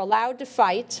are allowed to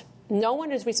fight. No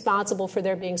one is responsible for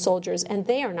their being soldiers, and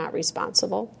they are not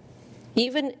responsible,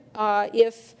 even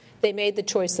if they made the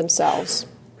choice themselves.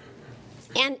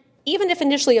 And even if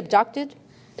initially abducted,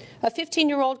 a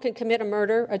 15-year-old can commit a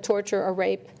murder, a torture, a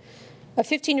rape. A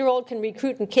 15-year-old can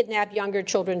recruit and kidnap younger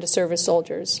children to serve as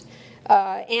soldiers.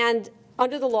 And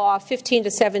under the law, 15 to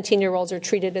 17-year-olds are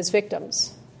treated as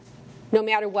victims, no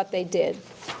matter what they did.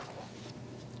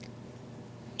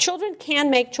 Children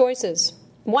can make choices.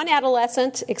 One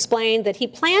adolescent explained that he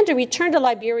planned to return to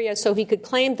Liberia so he could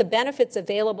claim the benefits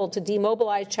available to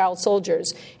demobilized child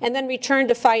soldiers and then return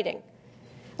to fighting.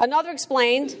 Another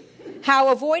explained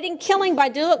how avoiding killing by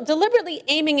deliberately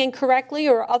aiming incorrectly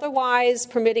or otherwise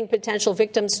permitting potential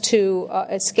victims to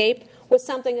escape was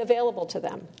something available to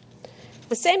them.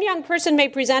 The same young person may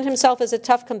present himself as a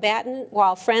tough combatant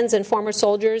while friends and former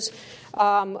soldiers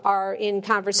are in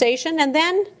conversation, and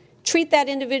then treat that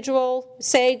individual,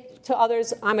 say to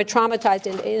others, I'm a traumatized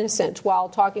and innocent, while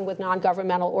talking with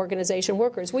non-governmental organization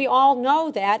workers. We all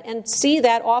know that and see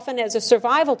that often as a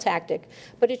survival tactic,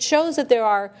 but it shows that there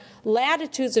are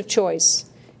latitudes of choice,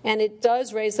 and it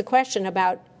does raise the question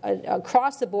about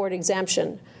across-the-board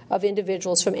exemption of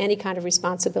individuals from any kind of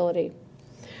responsibility.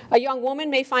 A young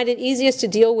woman may find it easiest to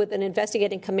deal with an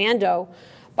investigating commando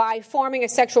by forming a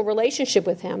sexual relationship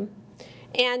with him,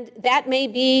 and that may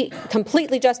be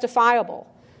completely justifiable.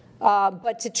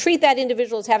 But to treat that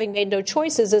individual as having made no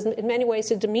choices is in many ways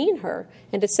to demean her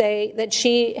and to say that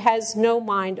she has no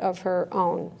mind of her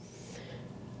own.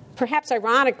 Perhaps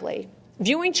ironically,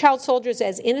 viewing child soldiers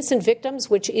as innocent victims,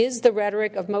 which is the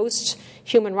rhetoric of most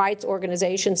human rights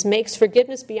organizations, makes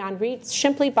forgiveness beyond reach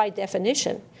simply by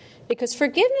definition, because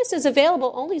forgiveness is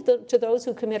available only to those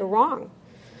who commit a wrong.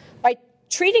 By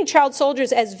treating child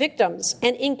soldiers as victims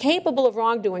and incapable of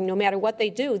wrongdoing no matter what they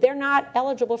do, they're not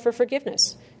eligible for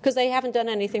forgiveness because they haven't done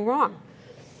anything wrong.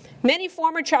 Many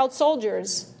former child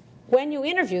soldiers, when you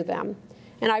interview them,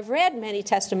 and I've read many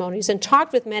testimonies and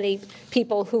talked with many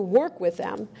people who work with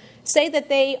them, say that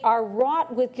they are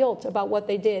wrought with guilt about what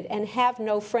they did and have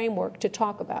no framework to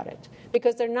talk about it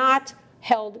because they're not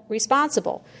held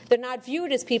responsible. They're not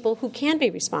viewed as people who can be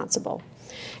responsible.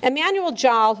 Emmanuel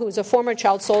Jal, who was a former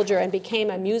child soldier and became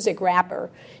a music rapper,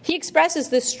 he expresses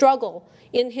this struggle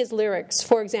in his lyrics.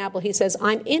 For example, he says,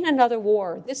 I'm in another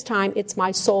war. This time it's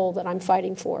my soul that I'm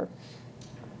fighting for.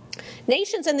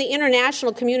 Nations and the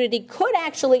international community could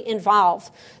actually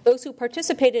involve those who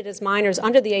participated as minors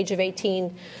under the age of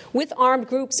 18 with armed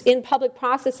groups in public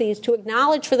processes to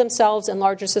acknowledge for themselves and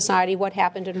larger society what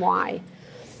happened and why.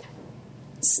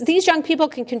 These young people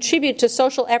can contribute to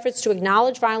social efforts to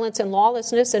acknowledge violence and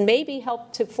lawlessness and maybe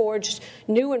help to forge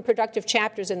new and productive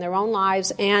chapters in their own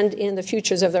lives and in the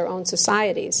futures of their own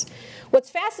societies. What's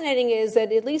fascinating is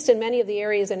that at least in many of the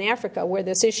areas in Africa where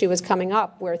this issue is coming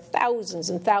up, where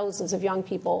thousands and thousands of young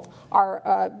people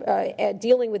are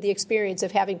dealing with the experience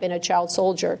of having been a child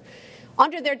soldier,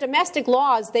 under their domestic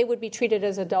laws, they would be treated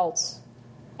as adults,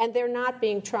 and they're not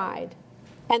being tried.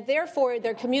 And therefore,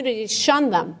 their communities shun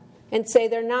them and say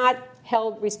they're not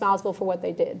held responsible for what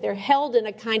they did. They're held in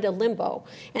a kind of limbo.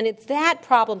 And it's that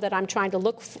problem that I'm trying to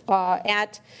look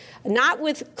at, not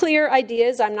with clear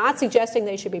ideas. I'm not suggesting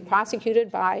they should be prosecuted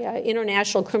by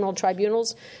international criminal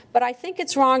tribunals, but I think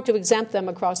it's wrong to exempt them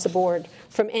across the board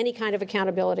from any kind of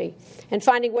accountability. And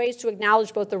finding ways to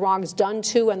acknowledge both the wrongs done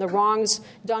to and the wrongs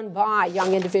done by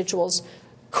young individuals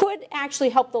could actually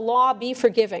help the law be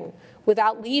forgiving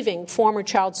without leaving former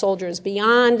child soldiers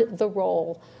beyond the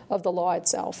role of the law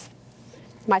itself.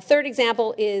 My third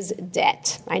example is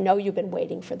debt. I know you've been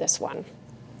waiting for this one.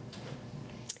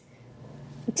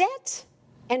 Debt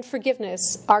and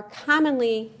forgiveness are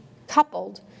commonly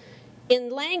coupled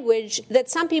in language that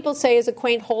some people say is a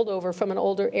quaint holdover from an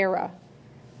older era.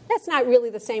 That's not really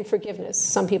the same forgiveness,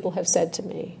 some people have said to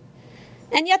me.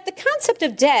 And yet the concept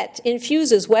of debt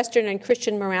infuses Western and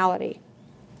Christian morality.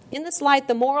 In this light,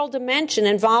 the moral dimension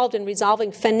involved in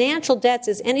resolving financial debts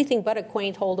is anything but a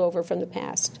quaint holdover from the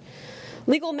past.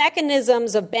 Legal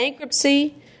mechanisms of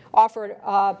bankruptcy offer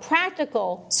a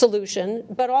practical solution,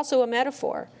 but also a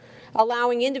metaphor,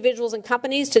 allowing individuals and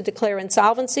companies to declare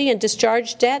insolvency and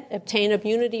discharge debt, obtain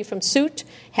immunity from suit,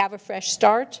 have a fresh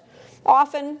start,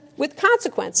 often with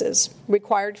consequences,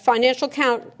 required financial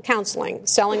counseling,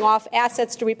 selling off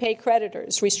assets to repay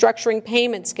creditors, restructuring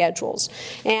payment schedules,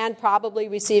 and probably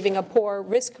receiving a poor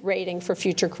risk rating for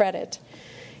future credit.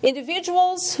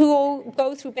 Individuals who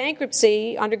go through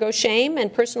bankruptcy undergo shame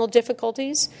and personal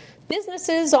difficulties.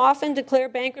 Businesses often declare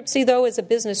bankruptcy, though, as a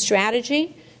business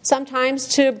strategy, sometimes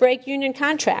to break union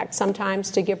contracts,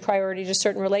 sometimes to give priority to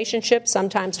certain relationships,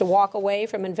 sometimes to walk away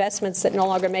from investments that no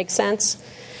longer make sense.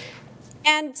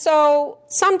 And so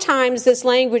sometimes this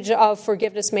language of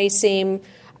forgiveness may seem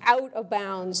out of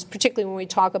bounds, particularly when we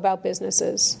talk about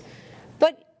businesses.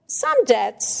 But some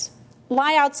debts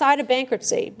lie outside of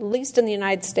bankruptcy, at least in the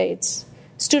United States.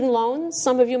 Student loans,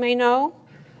 some of you may know,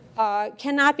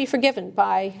 cannot be forgiven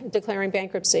by declaring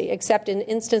bankruptcy, except in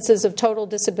instances of total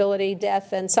disability,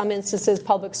 death, and some instances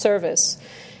public service.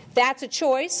 That's a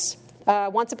choice.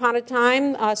 Once upon a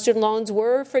time, student loans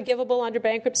were forgivable under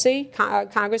bankruptcy.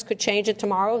 Congress could change it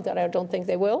tomorrow, that I don't think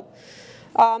they will.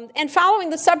 And following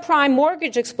the subprime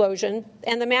mortgage explosion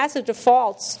and the massive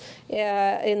defaults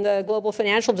in the global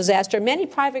financial disaster, many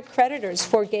private creditors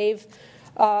forgave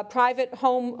private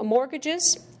home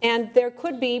mortgages, and there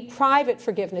could be private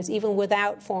forgiveness even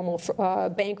without formal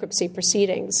bankruptcy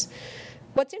proceedings.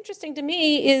 What's interesting to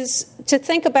me is to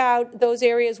think about those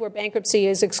areas where bankruptcy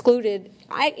is excluded.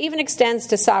 It even extends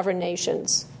to sovereign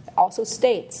nations, also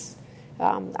states.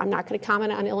 I'm not going to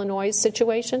comment on Illinois'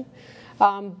 situation.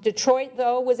 Detroit,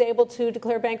 though, was able to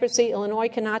declare bankruptcy. Illinois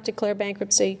cannot declare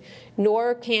bankruptcy,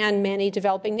 nor can many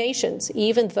developing nations,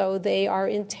 even though they are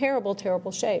in terrible,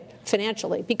 terrible shape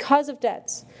financially because of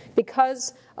debts,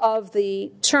 because of the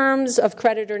terms of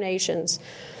creditor nations.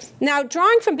 Now,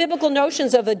 drawing from biblical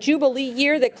notions of a Jubilee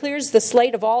year that clears the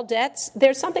slate of all debts,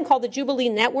 there's something called the Jubilee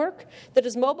Network that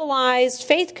has mobilized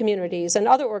faith communities and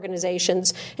other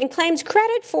organizations and claims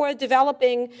credit for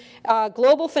developing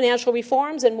global financial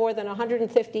reforms and more than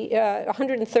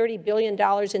 $130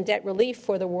 billion in debt relief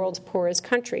for the world's poorest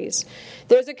countries.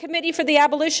 There's a committee for the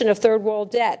abolition of third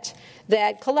world debt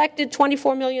that collected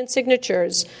 24 million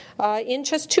signatures in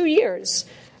just 2 years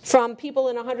from people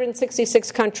in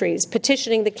 166 countries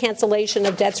petitioning the cancellation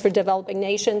of debts for developing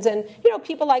nations. And,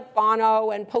 people like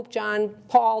Bono and Pope John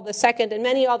Paul II and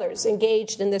many others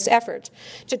engaged in this effort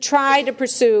to try to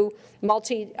pursue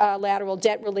multilateral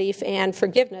debt relief and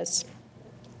forgiveness.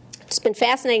 It's been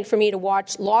fascinating for me to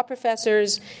watch law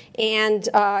professors and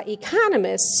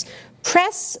economists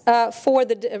press for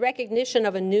the recognition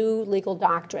of a new legal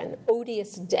doctrine,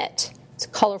 odious debt. It's a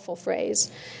colorful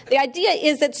phrase. The idea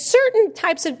is that certain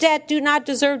types of debt do not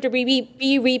deserve to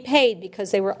be repaid because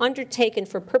they were undertaken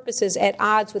for purposes at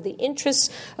odds with the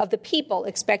interests of the people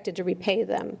expected to repay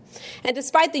them. And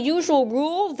despite the usual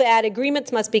rule that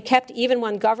agreements must be kept even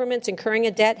when governments incurring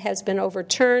a debt has been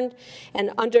overturned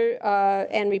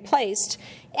and replaced,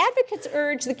 advocates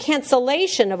urge the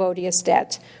cancellation of odious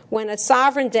debt when a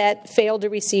sovereign debt failed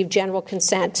to receive general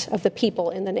consent of the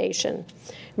people in the nation.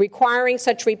 Requiring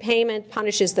such repayment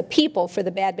punishes the people for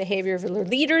the bad behavior of their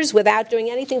leaders without doing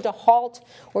anything to halt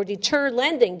or deter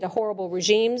lending to horrible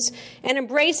regimes. And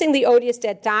embracing the odious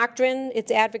debt doctrine,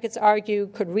 its advocates argue,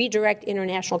 could redirect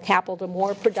international capital to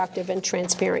more productive and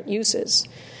transparent uses.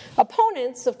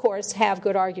 Opponents, of course, have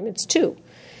good arguments too.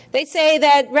 They say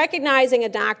that recognizing a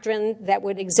doctrine that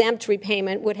would exempt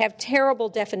repayment would have terrible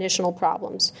definitional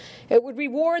problems. It would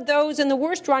reward those in the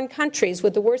worst-run countries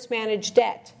with the worst-managed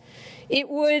debt. It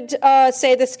would,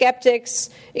 say the skeptics,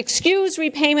 excuse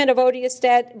repayment of odious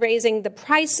debt, raising the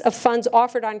price of funds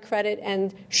offered on credit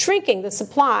and shrinking the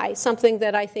supply, something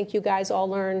that I think you guys all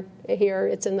learn here.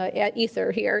 It's in the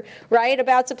ether here, right,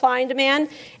 about supply and demand.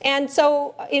 And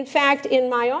so, in fact, in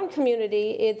my own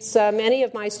community, it's many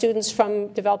of my students from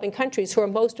developing countries who are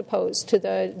most opposed to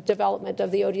the development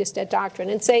of the odious debt doctrine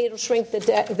and say it'll shrink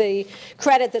the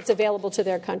credit that's available to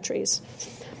their countries.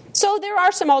 So there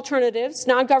are some alternatives.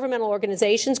 Non-governmental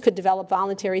organizations could develop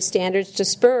voluntary standards to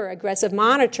spur aggressive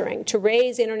monitoring, to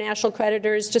raise international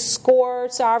creditors, to score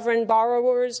sovereign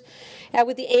borrowers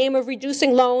with the aim of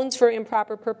reducing loans for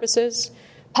improper purposes.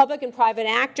 Public and private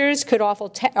actors could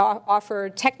offer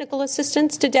technical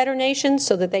assistance to debtor nations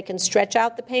so that they can stretch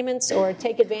out the payments or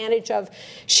take advantage of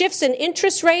shifts in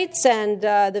interest rates and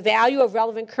the value of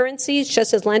relevant currencies,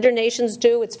 just as lender nations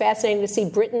do. It's fascinating to see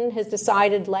Britain has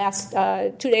decided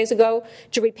 2 days ago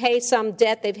to repay some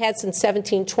debt they've had since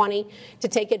 1720 to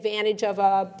take advantage of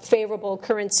a favorable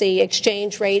currency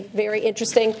exchange rate. Very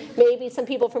interesting. Maybe some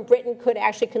people from Britain could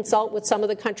actually consult with some of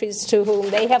the countries to whom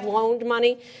they have loaned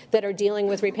money that are dealing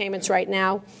with repayments right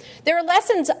now. There are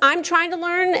lessons I'm trying to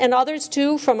learn, and others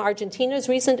too, from Argentina's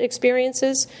recent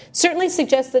experiences. Certainly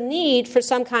suggest the need for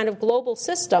some kind of global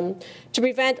system to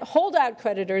prevent holdout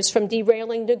creditors from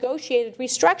derailing negotiated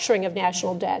restructuring of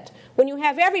national debt. When you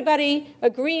have everybody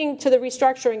agreeing to the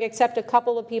restructuring except a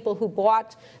couple of people who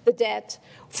bought the debt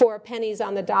for pennies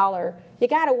on the dollar, you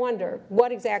got to wonder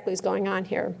what exactly is going on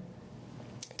here.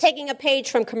 Taking a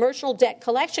page from commercial debt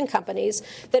collection companies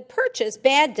that purchase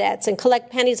bad debts and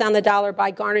collect pennies on the dollar by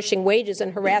garnishing wages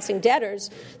and harassing debtors,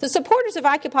 the supporters of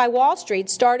Occupy Wall Street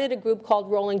started a group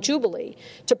called Rolling Jubilee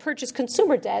to purchase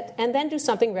consumer debt and then do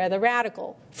something rather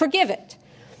radical: forgive it.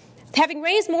 Having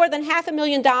raised more than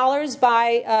 $500,000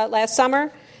 by last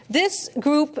summer, this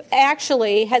group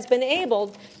actually has been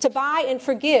able to buy and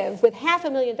forgive, with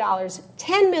 $500,000,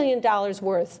 $10 million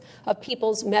worth of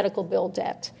people's medical bill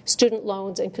debt, student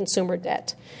loans, and consumer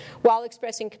debt, while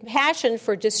expressing compassion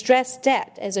for distressed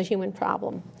debt as a human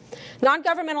problem.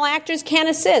 Non-governmental actors can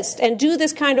assist and do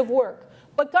this kind of work,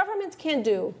 but governments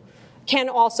can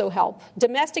also help.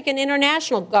 Domestic and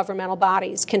international governmental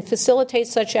bodies can facilitate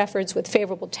such efforts with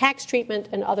favorable tax treatment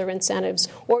and other incentives,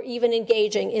 or even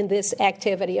engaging in this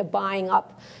activity of buying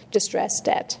up distressed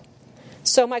debt.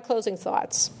 So my closing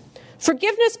thoughts.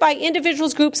 Forgiveness by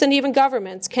individuals, groups, and even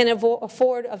governments can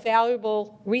afford a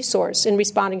valuable resource in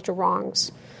responding to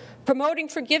wrongs. Promoting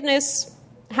forgiveness,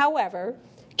 however,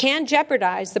 can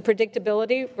jeopardize the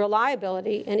predictability,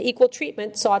 reliability, and equal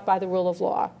treatment sought by the rule of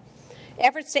law.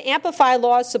 Efforts to amplify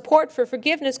law's support for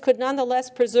forgiveness could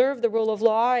nonetheless preserve the rule of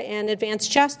law and advance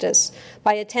justice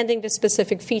by attending to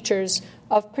specific features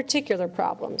of particular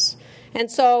problems. And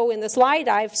so in this light,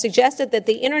 I've suggested that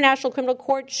the International Criminal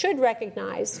Court should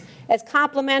recognize as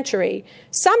complementary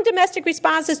some domestic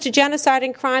responses to genocide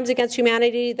and crimes against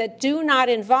humanity that do not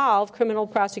involve criminal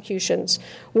prosecutions,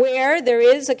 where there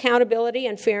is accountability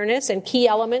and fairness and key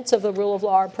elements of the rule of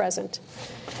law are present.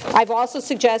 I've also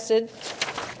suggested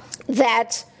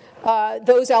that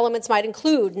those elements might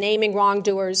include naming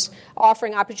wrongdoers,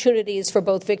 offering opportunities for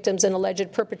both victims and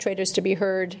alleged perpetrators to be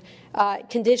heard,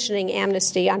 conditioning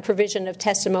amnesty on provision of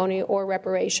testimony or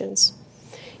reparations.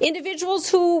 Individuals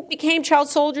who became child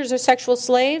soldiers or sexual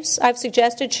slaves, I've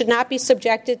suggested, should not be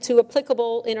subjected to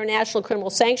applicable international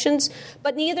criminal sanctions,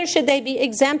 but neither should they be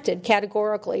exempted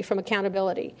categorically from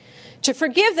accountability. To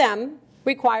forgive them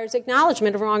requires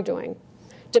acknowledgement of wrongdoing.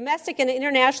 Domestic and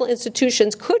international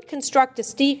institutions could construct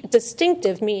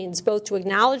distinctive means both to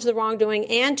acknowledge the wrongdoing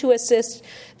and to assist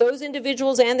those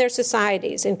individuals and their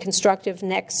societies in constructive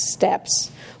next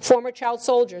steps. Former child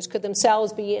soldiers could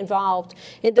themselves be involved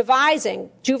in devising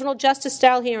juvenile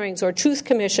justice-style hearings or truth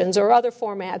commissions or other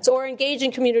formats, or engage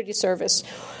in community service,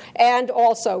 and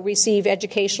also receive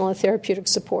educational and therapeutic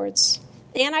supports.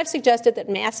 And I've suggested that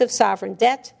massive sovereign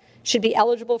debt should be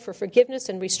eligible for forgiveness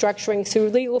and restructuring through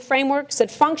legal frameworks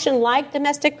that function like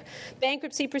domestic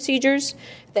bankruptcy procedures,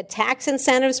 that tax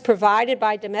incentives provided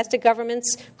by domestic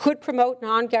governments could promote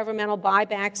non-governmental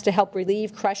buybacks to help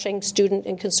relieve crushing student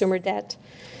and consumer debt.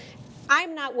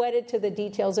 I'm not wedded to the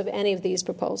details of any of these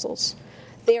proposals.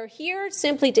 They are here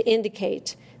simply to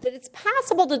indicate that it's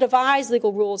possible to devise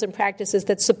legal rules and practices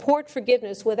that support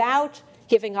forgiveness without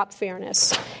giving up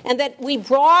fairness, and that we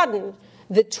broaden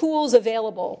the tools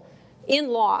available in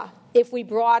law if we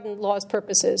broaden law's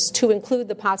purposes to include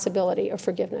the possibility of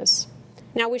forgiveness.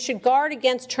 Now, we should guard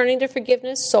against turning to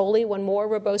forgiveness solely when more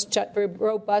robust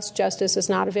justice is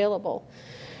not available.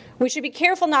 We should be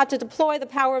careful not to deploy the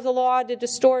power of the law to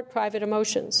distort private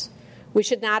emotions. We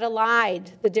should not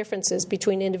elide the differences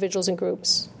between individuals and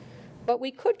groups. But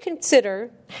we could consider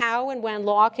how and when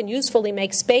law can usefully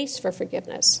make space for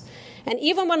forgiveness. And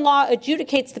even when law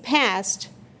adjudicates the past,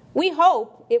 we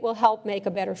hope it will help make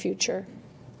a better future.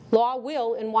 Law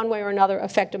will, in one way or another,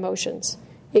 affect emotions.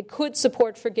 It could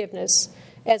support forgiveness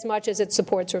as much as it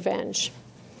supports revenge.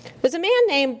 There's a man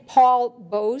named Paul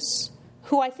Bose,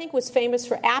 who I think was famous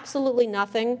for absolutely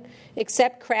nothing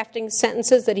except crafting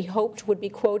sentences that he hoped would be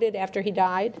quoted after he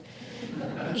died.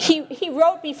 He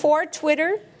wrote before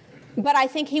Twitter, but I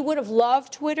think he would have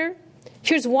loved Twitter.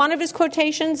 Here's one of his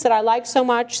quotations that I like so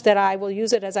much that I will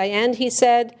use it as I end. He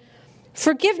said,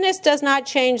 "Forgiveness does not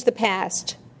change the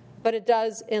past, but it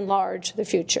does enlarge the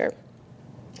future.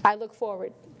 I look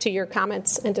forward to your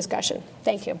comments and discussion.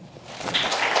 Thank you.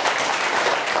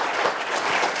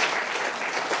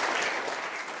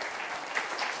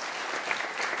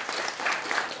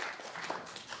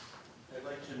 I'd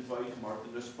like to invite Martha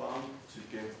Nussbaum to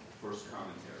give first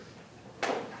commentary.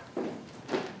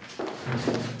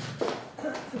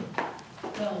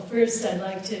 Well, first I'd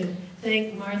like to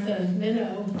thank Martha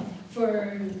Minow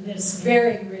for this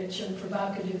very rich and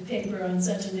provocative paper on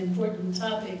such an important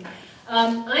topic.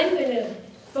 I'm going to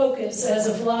focus, as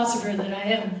a philosopher that I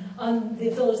am, on the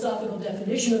philosophical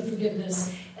definition of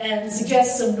forgiveness and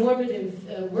suggest some normative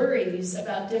worries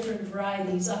about different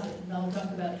varieties of it. And I'll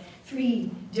talk about 3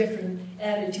 different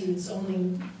attitudes,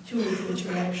 only 2 of which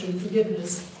are actually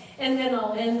forgiveness. And then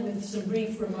I'll end with some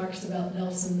brief remarks about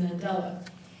Nelson Mandela.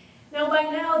 Now, by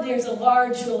now, there's a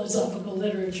large philosophical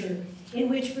literature in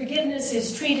which forgiveness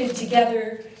is treated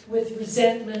together with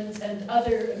resentment and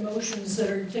other emotions that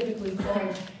are typically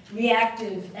called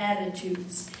reactive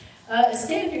attitudes. A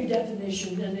standard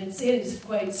definition, and it is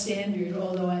quite standard,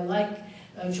 although I like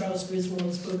Charles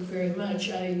Griswold's book very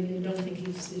much, I don't think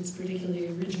it's particularly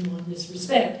original in this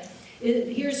respect.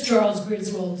 Here's Charles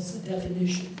Griswold's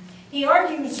definition. He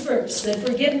argues first that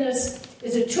forgiveness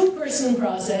is a 2-person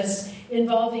process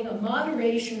involving a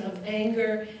moderation of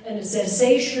anger and a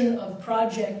cessation of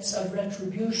projects of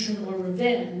retribution or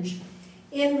revenge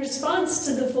in response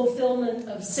to the fulfillment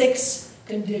of 6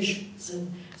 conditions.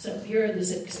 And so here are the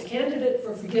 6. A candidate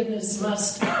for forgiveness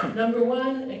must, number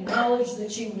 1, acknowledge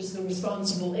that she was the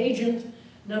responsible agent.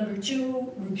 Number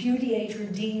 2, repudiate her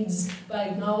deeds by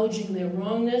acknowledging their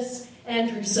wrongness and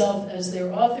herself as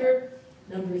their author.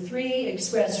 Number 3,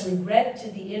 express regret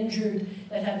to the injured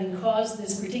at having caused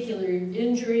this particular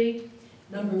injury.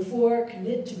 Number 4,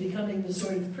 commit to becoming the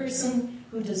sort of person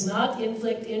who does not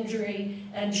inflict injury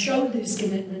and show this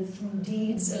commitment through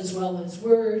deeds as well as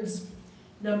words.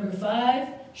 Number 5,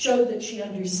 show that she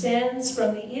understands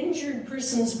from the injured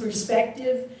person's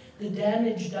perspective the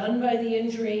damage done by the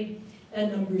injury.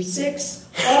 And number 6,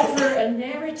 offer a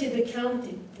narrative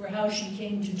accounting for how she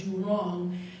came to do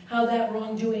wrong, how that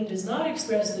wrongdoing does not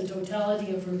express the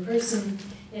totality of her person,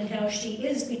 and how she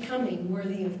is becoming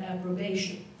worthy of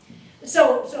approbation.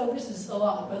 So this is a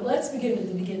lot, but let's begin at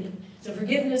the beginning. So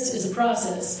forgiveness is a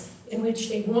process in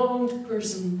which a wronged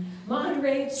person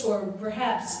moderates or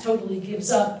perhaps totally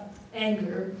gives up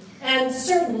anger, and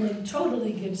certainly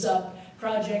totally gives up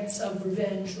projects of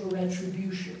revenge or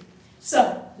retribution.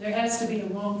 So there has to be a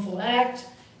wrongful act.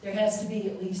 There has to be,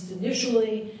 at least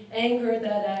initially, anger at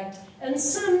that act, and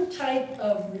some type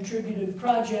of retributive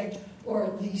project, or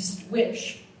at least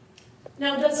wish.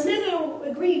 Now, does Minow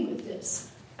agree with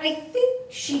this? I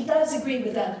think she does agree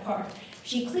with that part.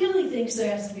 She clearly thinks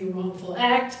there has to be a wrongful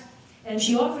act, and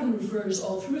she often refers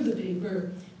all through the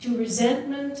paper to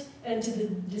resentment and to the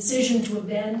decision to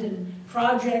abandon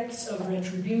projects of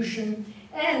retribution,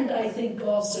 and I think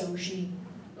also she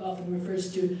often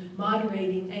refers to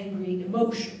moderating angry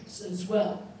emotions as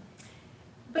well.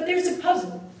 But there's a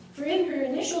puzzle. For in her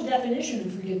initial definition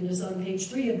of forgiveness on page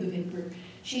 3 of the paper,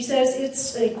 she says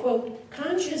it's a, quote,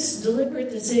 conscious,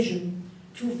 deliberate decision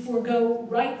to forgo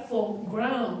rightful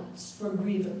grounds for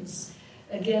grievance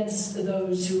against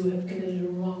those who have committed a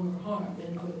wrong or harm,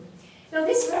 end quote. Now,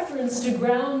 this reference to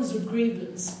grounds of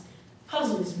grievance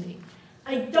puzzles me.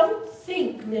 I don't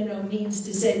think Minow means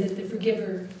to say that the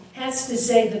forgiver has to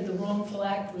say that the wrongful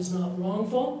act was not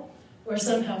wrongful, or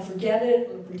somehow forget it,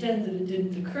 or pretend that it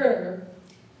didn't occur.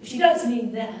 If she does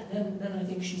mean that, then I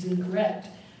think she's incorrect.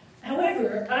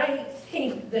 However, I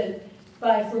think that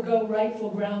by forgo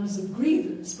rightful grounds of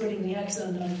grievance, putting the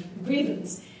accent on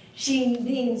grievance, she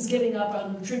means giving up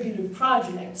on retributive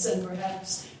projects and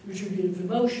perhaps retributive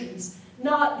emotions,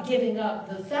 not giving up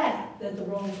the fact that the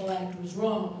wrongful act was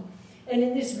wrong. And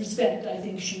in this respect, I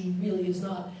think she really is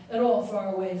not at all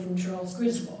far away from Charles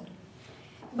Griswold.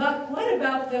 But what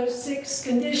about those 6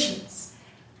 conditions?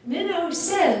 Minow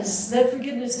says that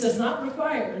forgiveness does not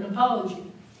require an apology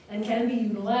and can be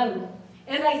unilateral.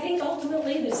 And I think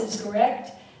ultimately this is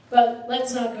correct, but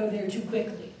let's not go there too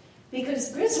quickly.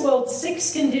 Because Griswold's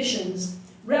 6 conditions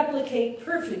replicate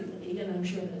perfectly, and I'm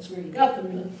sure that's where he got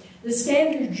them, the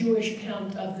standard Jewish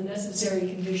account of the necessary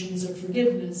conditions of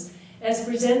forgiveness as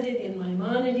presented in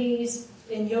Maimonides,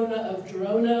 in Yonah of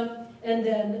Gerona, and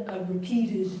then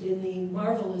repeated in the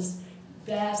marvelous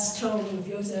vast tome of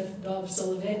Yosef Dov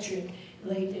Soloveitchik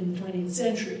late in the 20th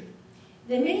century.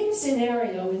 The main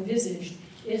scenario envisaged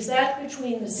is that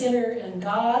between the sinner and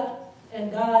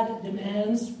God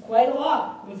demands quite a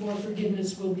lot before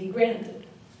forgiveness will be granted.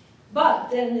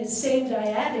 But then this same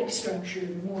dyadic structure,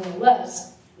 more or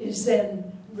less, is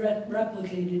then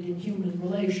replicated in human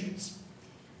relations.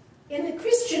 In the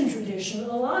Christian tradition,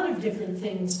 a lot of different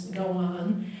things go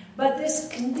on, but this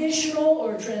conditional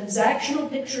or transactional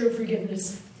picture of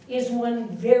forgiveness is one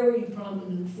very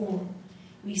prominent form.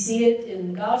 We see it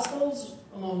in the Gospels,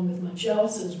 along with much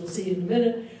else, as we'll see in a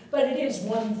minute, but it is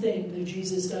one thing that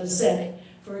Jesus does say.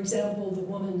 For example, the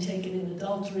woman taken in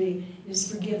adultery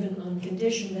is forgiven on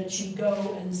condition that she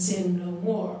go and sin no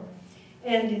more.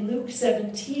 And in Luke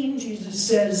 17, Jesus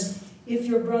says, if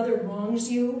your brother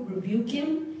wrongs you, rebuke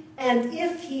him, and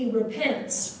if he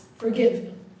repents, forgive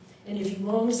him. And if he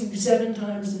wrongs you 7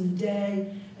 times in a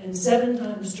day, and 7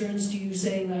 times turns to you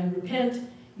saying, I repent,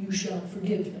 you shall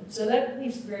forgive him. So that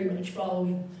is very much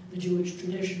following the Jewish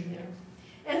tradition there.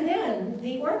 And then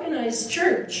the organized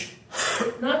church,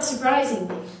 not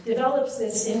surprisingly, develops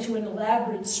this into an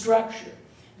elaborate structure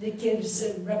that gives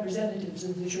representatives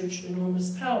of the church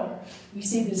enormous power. We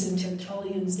see this in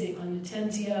Tertullian's De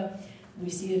Penitentia. We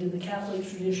see it in the Catholic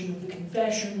tradition of the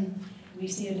Confession. We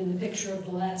see it in the picture of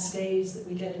the last days that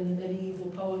we get in the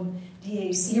medieval poem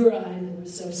Dies Irae that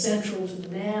was so central to the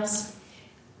Mass.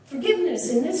 Forgiveness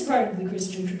in this part of the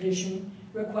Christian tradition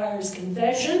requires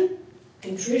confession,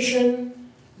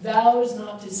 contrition, vows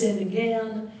not to sin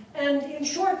again, and, in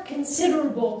short,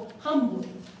 considerable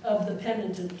humbling of the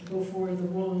penitent before the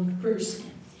wronged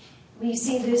person. We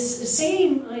see this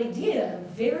same idea,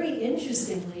 very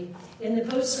interestingly, in the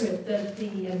postscript that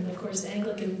the, of course,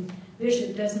 Anglican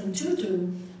Bishop Desmond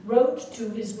Tutu wrote to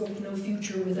his book, No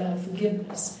Future Without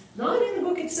Forgiveness. Not in the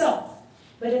book itself,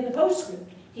 but in the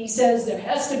postscript. He says there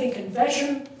has to be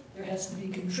confession, there has to be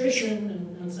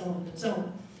contrition, and so on and so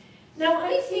on. Now,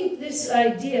 I think this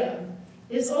idea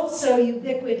is also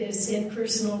ubiquitous in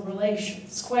personal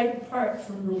relations, quite apart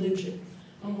from religion.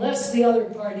 Unless the other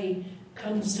party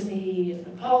comes to me and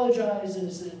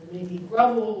apologizes and maybe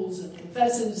grovels and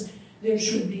confesses, there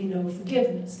should be no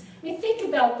forgiveness. I mean, think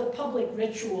about the public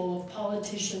ritual of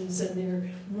politicians and their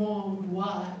wronged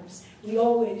wives. We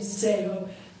always say, oh,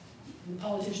 the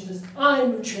politician says,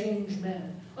 I'm a changed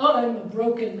man, I'm a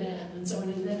broken man, and so on,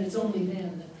 and then it's only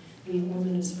then that the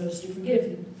woman is supposed to forgive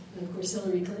him. And of course,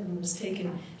 Hillary Clinton was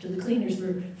taken to the cleaners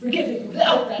for forgiving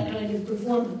without that kind of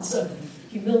performance of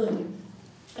humility.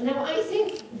 And now I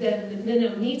think that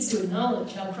Minow needs to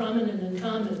acknowledge how prominent and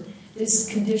common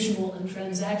this conditional and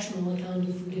transactional account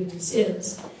of forgiveness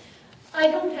is. I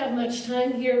don't have much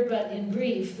time here, but in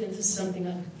brief, this is something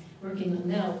I'm working on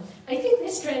now. I think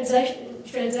this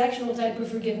transactional type of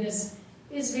forgiveness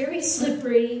is very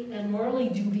slippery and morally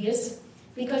dubious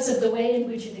because of the way in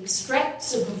which it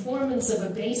extracts a performance of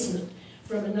abasement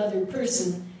from another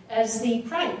person as the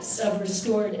price of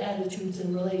restored attitudes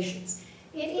and relations.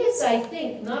 It is, I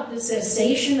think, not the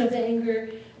cessation of anger,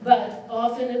 but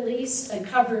often at least a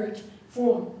covert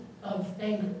form of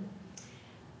anger.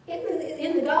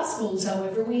 In the Gospels,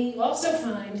 however, we also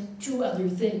find 2 other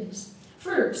things.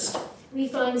 First, we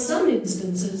find some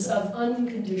instances of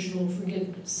unconditional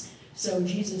forgiveness. So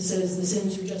Jesus says the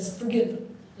sins are just forgiven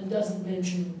and doesn't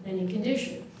mention any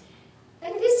condition.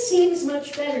 And this seems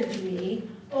much better to me,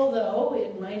 although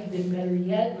it might have been better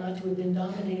yet not to have been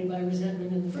dominated by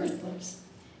resentment in the first place.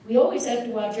 We always have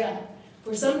to watch out,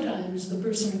 for sometimes the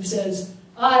person who says,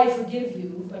 I forgive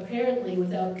you, apparently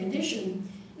without condition,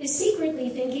 is secretly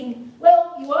thinking,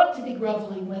 well, you ought to be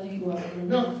groveling whether you are or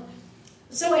not.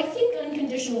 So I think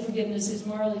unconditional forgiveness is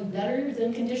morally better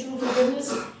than conditional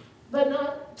forgiveness, but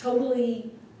not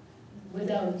totally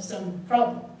without some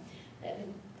problem.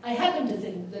 I happen to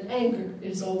think that anger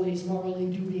is always morally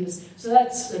dubious, so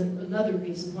that's another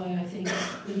reason why I think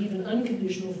that even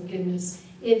unconditional forgiveness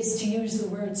is, to use the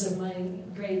words of my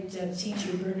great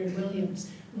teacher, Bernard Williams,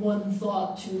 one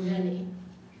thought too many.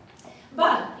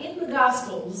 But in the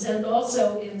Gospels, and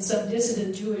also in some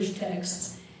dissident Jewish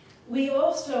texts, we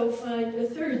also find a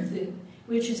third thing,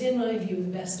 which is, in my view,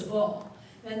 the best of all,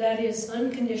 and that is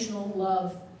unconditional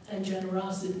love and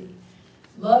generosity.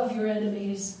 Love your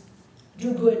enemies,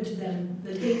 do good to them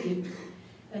that hate you.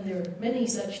 And there are many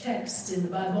such texts in the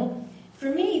Bible. For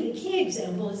me, the key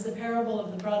example is the parable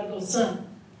of the prodigal son.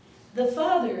 The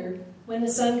father, when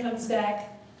the son comes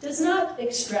back, does not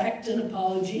extract an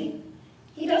apology.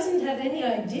 He doesn't have any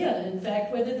idea, in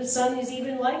fact, whether the son is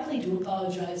even likely to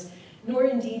apologize, nor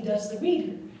indeed does the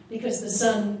reader, because the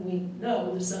son, we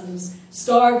know, the son is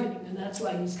starving, and that's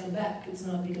why he's come back. It's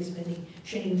not because of any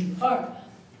change of heart.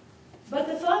 But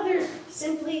the father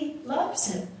simply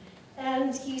loves him,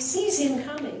 and he sees him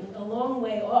coming a long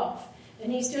way off,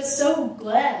 and he's just so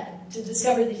glad to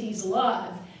discover that he's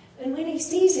alive. And when he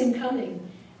sees him coming,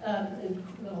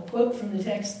 I'll quote from the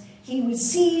text, he was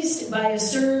seized by a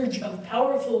surge of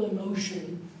powerful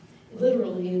emotion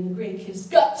literally in the Greek, his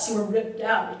guts were ripped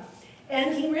out.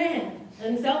 And he ran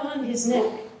and fell on his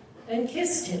neck and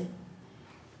kissed him.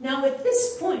 Now at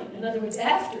this point, in other words,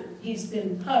 after he's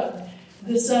been hugged,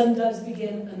 the son does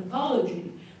begin an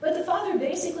apology. But the father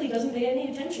basically doesn't pay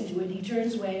any attention to it. He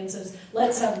turns away and says,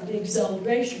 let's have a big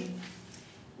celebration.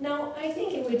 Now, I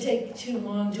think it would take too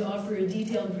long to offer a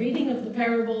detailed reading of the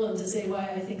parable and to say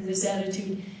why I think this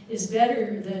attitude is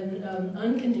better than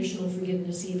unconditional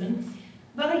forgiveness even.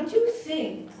 But I do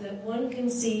think that one can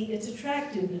see its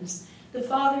attractiveness. The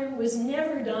father was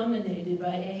never dominated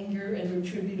by anger and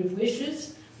retributive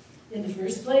wishes in the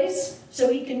first place,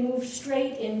 so he can move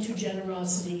straight into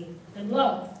generosity and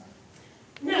love.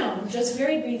 Now, just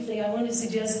very briefly, I want to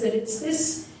suggest that it's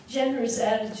this generous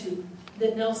attitude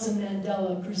that Nelson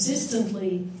Mandela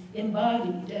persistently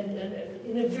embodied and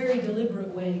in a very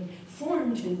deliberate way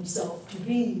formed himself to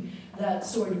be that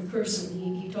sort of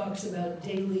person. He talks about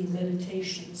daily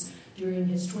meditations during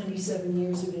his 27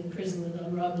 years of imprisonment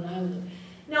on Robben Island.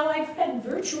 Now, I've read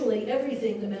virtually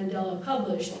everything that Mandela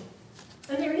published,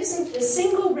 and there isn't a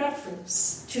single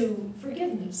reference to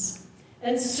forgiveness,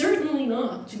 and certainly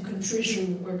not to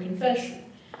contrition or confession.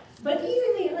 But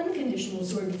even the unconditional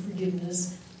sort of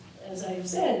forgiveness, as I've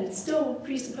said, it still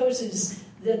presupposes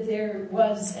that there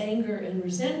was anger and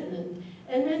resentment.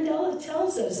 And Mandela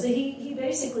tells us that he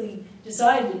basically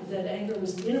decided that anger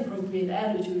was an inappropriate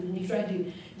attitude, and he tried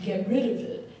to get rid of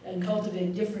it and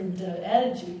cultivate different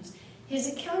attitudes.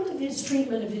 His account of his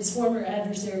treatment of his former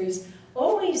adversaries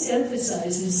always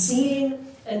emphasizes seeing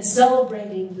and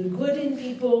celebrating the good in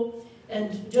people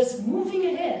and just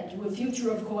moving ahead to a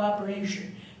future of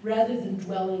cooperation rather than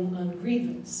dwelling on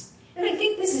grievance. And I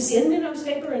think this is in Minow's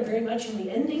paper and very much in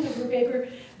the ending of her paper,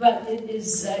 but it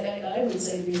is, I would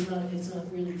say, it's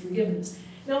not really forgiveness.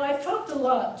 Now, I've talked a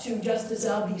lot to Justice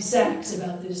Albie Sachs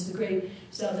about this, the great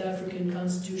South African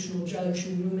constitutional judge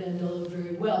who knew Mandela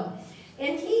very well.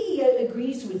 And he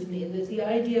agrees with me that the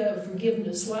idea of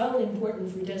forgiveness, while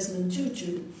important for Desmond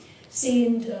Tutu,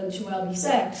 seemed to Albie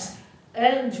Sachs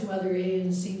and to other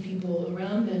ANC people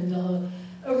around Mandela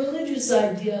a religious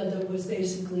idea that was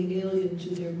basically alien to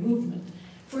their movement.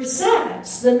 For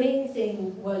Sachs, the main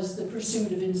thing was the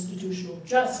pursuit of institutional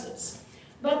justice.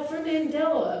 But for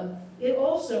Mandela, it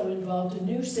also involved a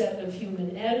new set of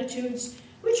human attitudes,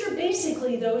 which are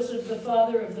basically those of the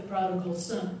father of the prodigal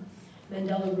son.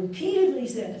 Mandela repeatedly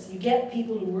says, you get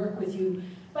people to work with you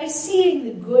by seeing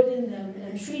the good in them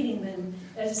and treating them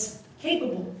as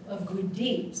capable of good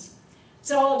deeds.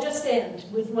 So I'll just end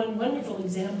with one wonderful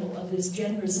example of this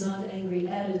generous, non-angry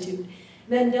attitude.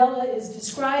 Mandela is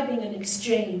describing an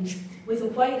exchange with a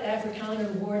white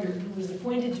Afrikaner warder who was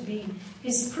appointed to be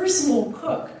his personal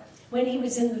cook when he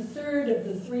was in the third of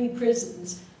the three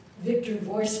prisons, Victor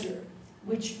Vorster,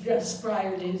 which just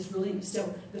prior to his release.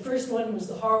 So the first one was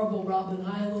the horrible Robben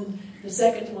Island. The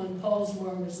second one,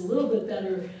 Paulsmoor, was a little bit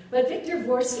better. But Victor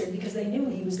Vorster, because they knew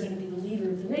he was going to be the leader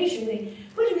of the nation, they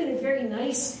put him in a very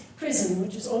nice prison,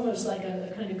 which is almost like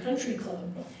a kind of country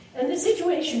club. And the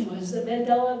situation was that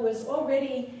Mandela was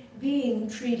already being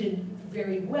treated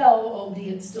very well,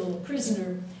 albeit still a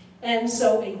prisoner, and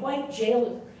so a white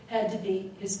jailer had to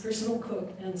be his personal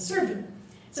cook and servant.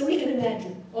 So we can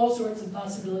imagine all sorts of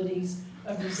possibilities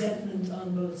of resentment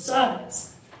on both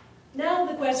sides. Now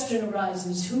the question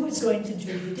arises, who is going to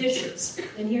do the dishes?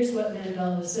 And here's what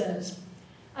Mandela says.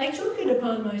 I took it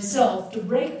upon myself to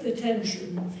break the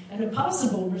tension and a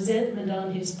possible resentment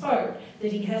on his part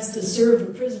that he has to serve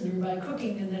a prisoner by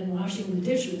cooking and then washing the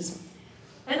dishes.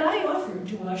 And I offered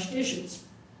to wash dishes.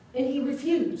 And he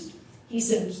refused. He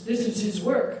says, this is his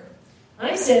work.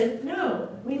 I said, no,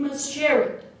 we must share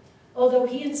it. Although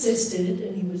he insisted,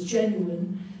 and he was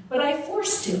genuine, but I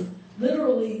forced him,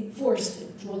 literally forced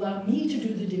him, to allow me to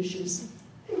do the dishes.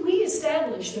 And we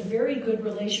established a very good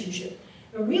relationship.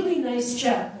 A really nice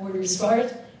chap, Warder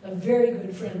Swart, a very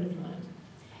good friend of mine.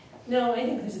 Now, I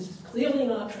think this is clearly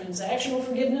not transactional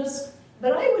forgiveness,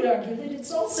 but I would argue that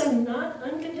it's also not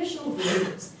unconditional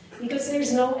forgiveness, because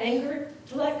there's no anger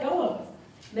to let go of.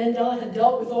 Mandela had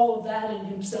dealt with all of that in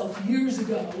himself years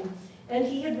ago, and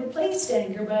he had replaced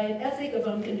anger by an ethic of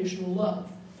unconditional love.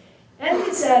 And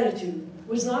this attitude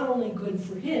was not only good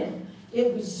for him,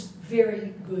 it was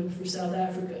very good for South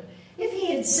Africa. If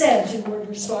he had said to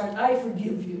Warder Swart, I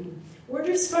forgive you,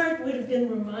 Warder Swart would have been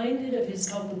reminded of his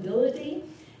culpability,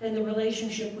 and the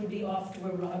relationship would be off to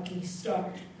a rocky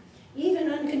start.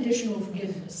 Even unconditional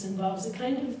forgiveness involves a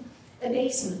kind of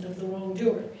abasement of the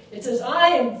wrongdoer. It says, I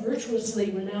am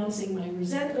virtuously renouncing my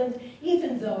resentment,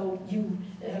 even though you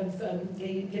have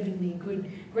given me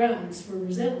good grounds for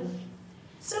resentment.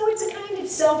 So it's a kind of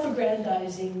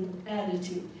self-aggrandizing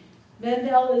attitude.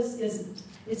 Mandela's isn't.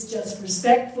 It's just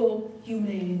respectful,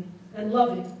 humane, and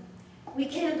loving. We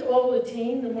can't all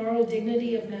attain the moral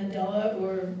dignity of Mandela,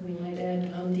 or we might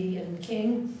add Gandhi and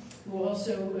King, who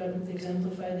also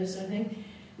exemplify this, I think.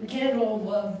 We can't all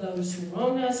love those who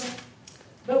wrong us,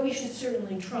 but we should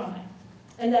certainly try.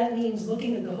 And that means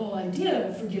looking at the whole idea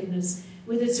of forgiveness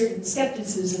with a certain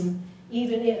skepticism,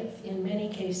 even if, in many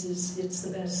cases, it's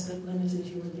the best that limited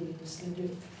human beings can do.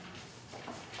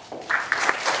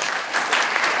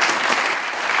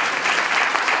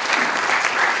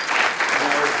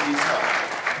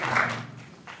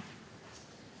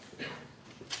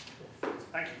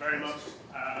 Thank you very much.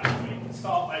 We can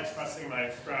start by expressing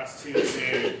my gratitude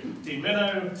to Dean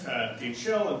Minow, to Dean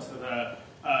Schill, and to the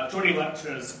Jorde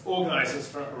Lectures organisers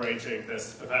for arranging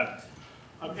this event.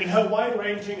 In her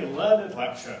wide-ranging and learned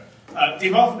lecture,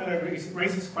 Dean Martha Nussbaum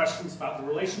raises questions about the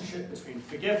relationship between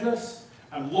forgiveness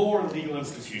and law and legal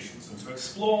institutions. And to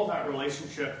explore that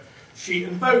relationship, she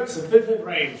invokes a vivid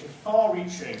range of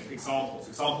far-reaching examples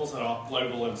that are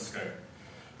global in scope.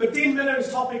 But Dean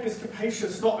Minow's topic is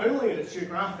capacious not only in its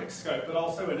geographic scope, but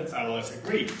also in its analytic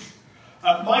reach.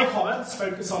 My comments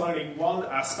focus on only one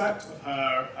aspect of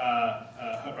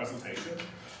her presentation.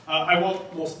 I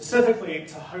want more specifically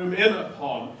to home in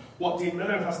upon what Dean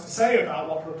Minow has to say about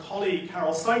what her colleague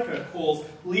Carol Steiker calls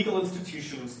legal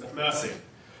institutions of mercy.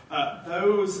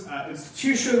 Those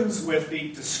institutions with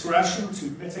the discretion to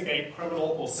mitigate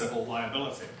criminal or civil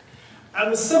liability.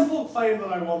 And the simple claim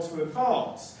that I want to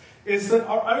advance is that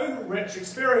our own rich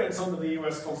experience under the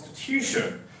US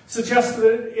Constitution suggests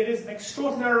that it is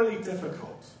extraordinarily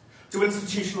difficult to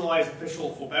institutionalize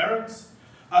official forbearance,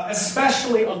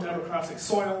 especially on democratic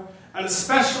soil, and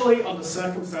especially under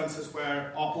circumstances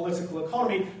where our political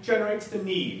economy generates the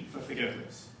need for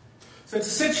forgiveness. So to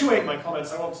situate my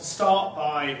comments, I want to start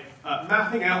by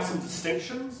mapping out some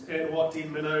distinctions in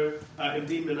Dean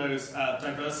Minow's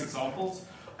diverse examples.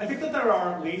 I think that there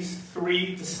are at least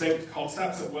three distinct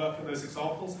concepts at work in those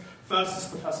examples. First, as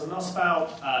Professor Nussbaum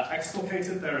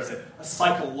explicated, there is a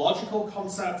psychological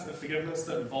concept of forgiveness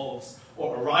that involves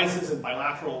or arises in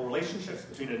bilateral relationships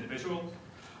between individuals.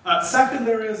 Second,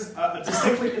 there is a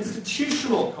distinctly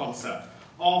institutional concept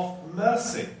of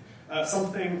mercy,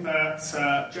 something that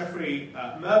Geoffrey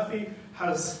Murphy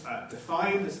has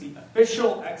defined as the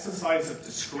official exercise of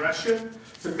discretion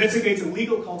to mitigate a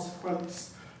legal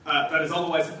consequence that is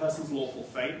otherwise a person's lawful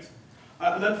fate.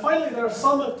 And then finally, there are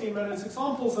some of Dean Minow's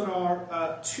examples that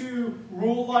are too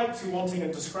rule-like, too wanting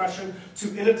in discretion,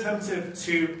 too inattentive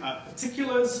to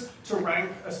particulars to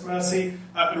rank as mercy,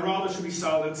 and rather should be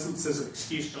styled instances of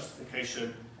excuse,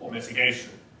 justification, or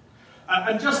mitigation.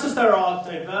 And just as there are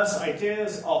diverse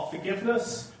ideas of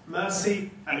forgiveness,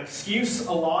 mercy, and excuse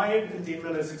alive in Dean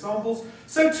Minow's examples,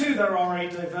 so too there are a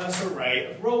diverse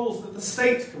array of roles that the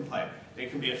state can play. It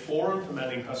can be a forum for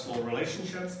mending personal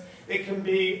relationships. It can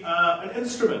be an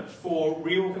instrument for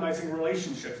reorganizing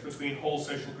relationships between whole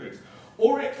social groups.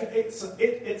 Or it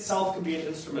itself can be an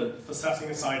instrument for setting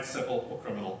aside civil or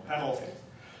criminal penalties.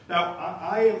 Now,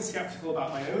 I am skeptical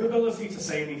about my own ability to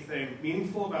say anything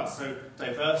meaningful about so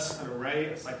diverse an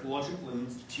array of psychological and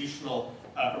institutional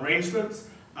arrangements.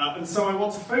 And so I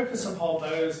want to focus upon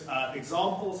those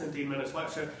examples in Dean Minow's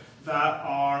lecture that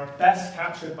are best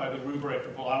captured by the rubric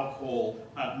of what I'll call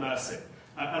mercy.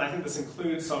 And I think this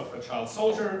includes some of the child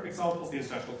soldier examples, the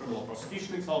international criminal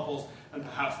prosecution examples, and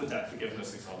perhaps the debt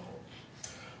forgiveness example.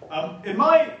 In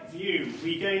my view,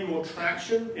 we gain more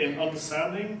traction in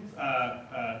understanding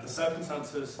the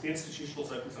circumstances, the institutional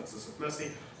circumstances of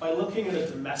mercy, by looking at a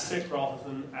domestic rather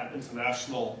than an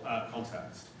international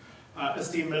context. As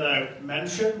Dean Minow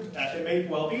mentioned, it may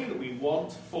well be that we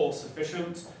want for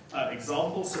sufficient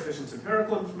examples, sufficient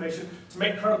empirical information to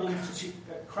make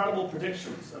credible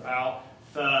predictions about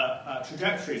the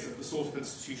trajectories of the sort of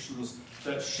institutions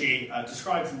that she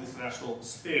describes in the international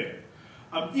sphere.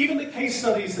 Even the case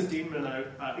studies that Dean Minow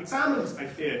examines, I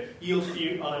fear, yield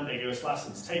few unambiguous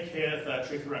lessons. Take here the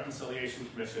Truth and Reconciliation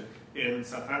Commission in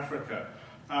South Africa.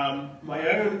 My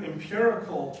own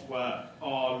empirical work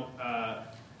on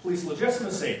police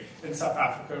legitimacy in South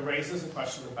Africa raises a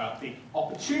question about the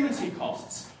opportunity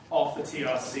costs of the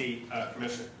TRC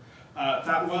Commission.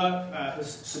 That work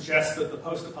suggests that the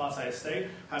post-apartheid state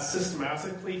has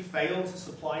systematically failed to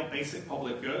supply basic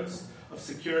public goods of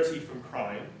security from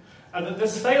crime, and that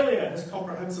this failure has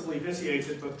comprehensively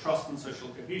vitiated both trust and social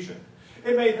cohesion.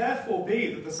 It may therefore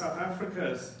be that South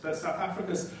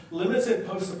Africa's limited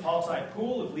post-apartheid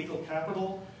pool of legal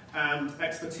capital and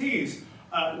expertise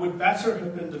would better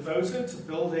have been devoted to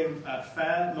building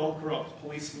fair, non-corrupt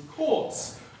police and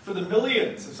courts for the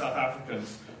millions of South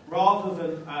Africans, rather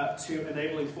than to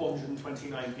enabling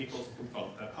 429 people to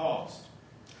confront their past.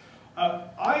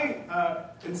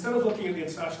 Instead of looking at the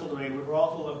international domain, would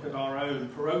rather look at our own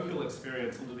parochial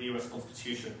experience under the US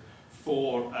Constitution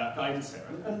for guidance here.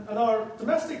 And our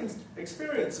domestic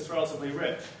experience is relatively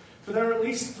rich, but there are at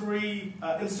least three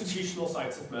institutional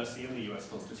sites of mercy in the US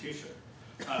Constitution.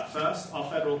 First, our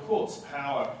federal courts'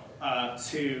 power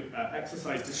to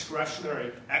exercise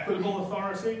discretionary equitable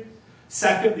authority.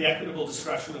 Second, the equitable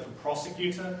discretion of a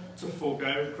prosecutor to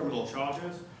forgo criminal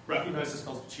charges, recognized as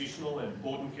constitutional in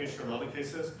Borden-Kisher and other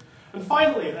cases. And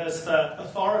finally, there's the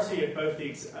authority of both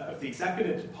the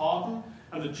executive to pardon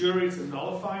and the jury to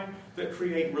nullify that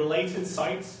create related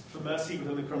sites for mercy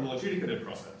within the criminal adjudicative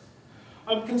process.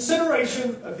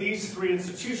 Consideration of these three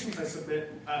institutions, I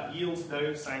submit, yields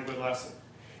no sanguine lesson.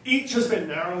 Each has been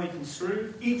narrowly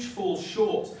construed, each falls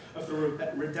short of the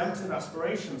redemptive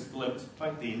aspirations glimpsed by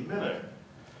Dean Minow.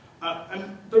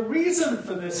 And the reason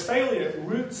for this failure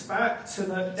roots back to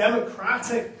the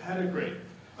democratic pedigree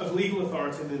of legal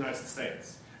authority in the United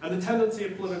States and the tendency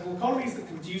of political economies that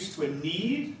conduce to a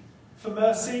need for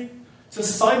mercy to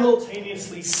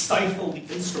simultaneously stifle the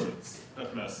instruments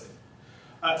of mercy.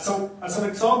 So, as an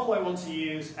example, I want to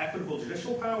use equitable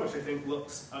judicial power, which I think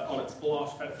looks, on its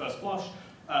first blush,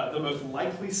 the most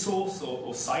likely source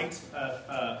or site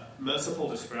of merciful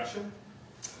discretion.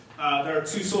 There are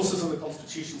two sources in the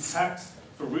Constitution's text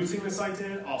for rooting this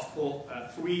idea. Article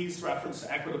 3's reference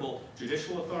to equitable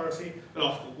judicial authority, and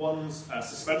Article 1's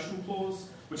suspension clause,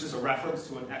 which is a reference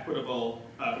to an equitable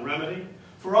remedy.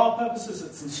 For our purposes,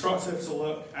 it's instructive to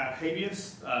look at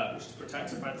habeas, which is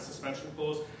protected by the suspension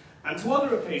clause, and to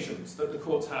other occasions that the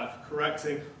courts have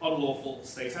correcting unlawful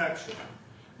state action.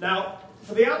 Now,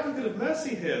 for the advocate of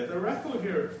mercy here, the record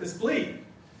here is bleak.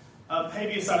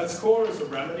 Habeas at its core is a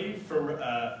remedy for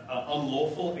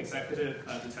unlawful executive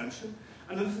detention,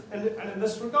 and in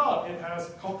this regard, it has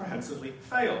comprehensively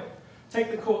failed. Take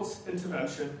the court's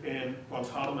intervention in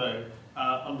Guantanamo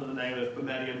under the name of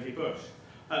Brennan v. Bush.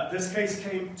 This case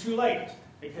came too late.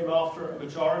 It came after a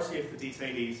majority of the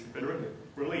detainees had been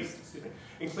released,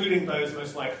 including those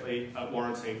most likely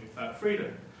warranting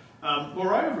freedom.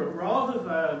 Moreover, rather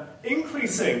than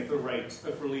increasing the rate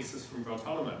of releases from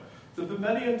Guantanamo, the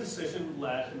Brennan decision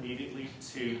led immediately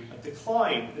to a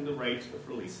decline in the rate of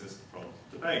releases from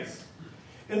the base.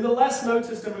 In the less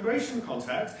noticed immigration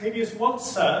context, habeas once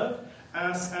served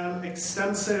as an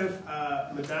extensive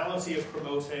modality of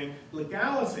promoting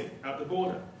legality at the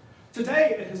border.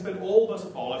 Today, it has been all but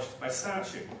abolished by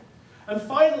statute. And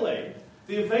finally,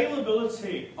 the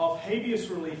availability of habeas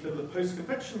relief in the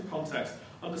post-conviction context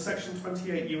under Section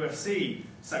 28 U.S.C.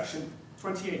 Section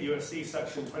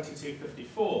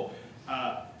 2254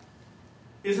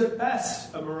 is at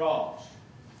best a mirage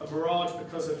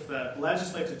because of the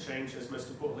legislative changes most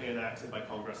importantly enacted by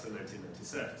Congress in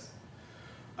 1996.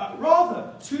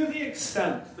 Rather, to the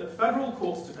extent that federal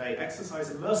courts today exercise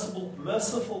a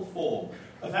merciful form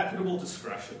of equitable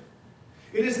discretion,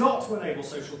 it is not to enable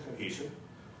social cohesion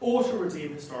or to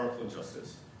redeem historical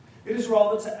injustice. It is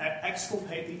rather to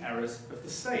exculpate the errors of the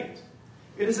state.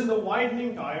 It is in the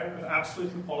widening gyre of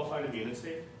absolute and qualified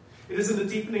immunity. It is in the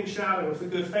deepening shadow of the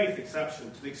good faith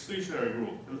exception to the exclusionary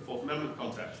rule in the Fourth Amendment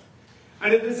context.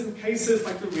 And it is in cases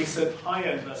like the recent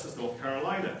Helen versus North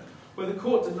Carolina, where the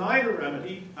court denied a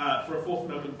remedy for a Fourth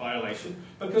Amendment violation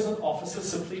because an officer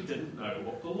simply didn't know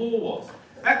what the law was.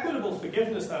 Equitable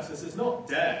forgiveness, that is not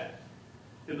dead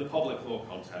in the public law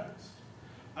context.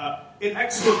 It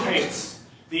exculpates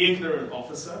the ignorant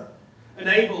officer,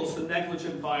 enables the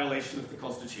negligent violation of the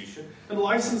Constitution, and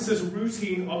licenses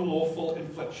routine unlawful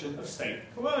infliction of state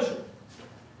coercion.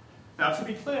 Now, to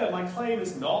be clear, my claim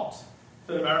is not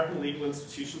that American legal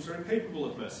institutions are incapable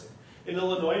of mercy. In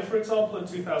Illinois, for example, in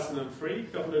 2003,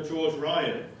 Governor George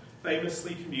Ryan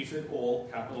famously commuted all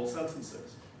capital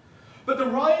sentences. But the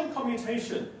Ryan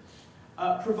commutation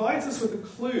provides us with a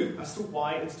clue as to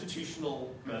why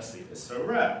institutional mercy is so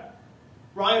rare.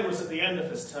 Ryan was at the end of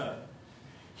his term.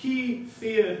 He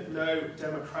feared no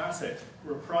democratic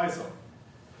reprisal.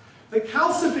 The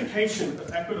calcification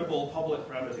of equitable public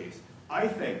remedies, I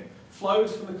think,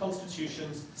 flows from the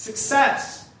Constitution's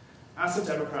success as a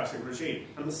democratic regime,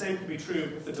 and the same can be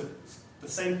true if the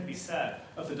same can be said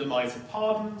of the demise of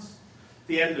pardons,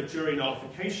 the end of jury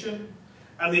nullification,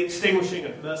 and the extinguishing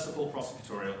of merciful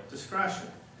prosecutorial discretion.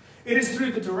 It is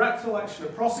through the direct election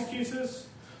of prosecutors,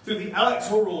 through the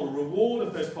electoral reward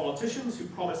of those politicians who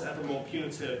promise ever more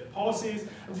punitive policies,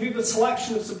 and through the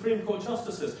selection of Supreme Court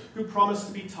justices who promise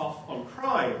to be tough on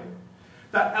crime,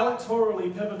 that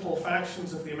electorally pivotal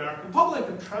factions of the American public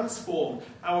have transformed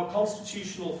our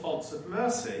constitutional fonts of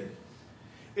mercy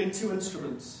into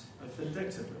instruments of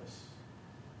vindictiveness.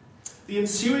 The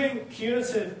ensuing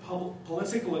punitive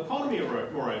political economy,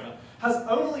 moreover, has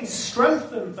only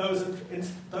strengthened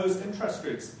those interest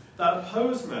groups that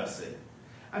oppose mercy,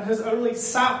 and has only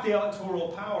sapped the electoral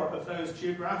power of those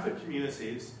geographic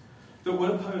communities that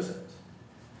would oppose it.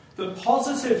 The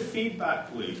positive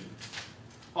feedback loop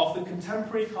of the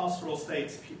contemporary carceral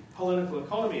state's political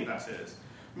economy, that is,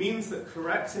 means that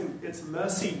correcting its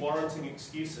mercy-warranting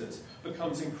excuses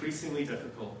becomes increasingly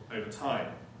difficult over time.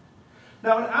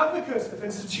 Now, an advocate of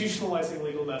institutionalizing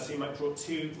legal mercy might draw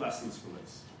two lessons from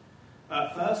this.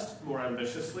 First, more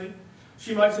ambitiously,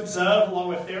 she might observe, along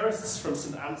with theorists from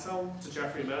St. Anselm to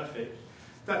Geoffrey Murphy,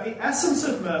 that the essence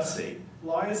of mercy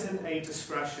lies in a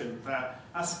discretion that,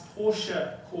 as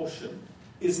Portia cautioned,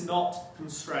 is not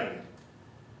constrained.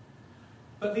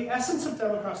 But the essence of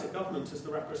democratic government is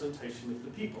the representation of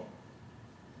the people.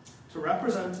 To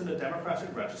represent in a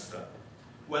democratic register,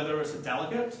 whether as a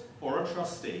delegate or a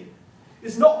trustee,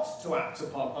 is not to act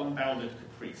upon unbounded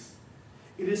caprice.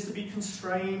 It is to be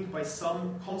constrained by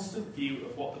some constant view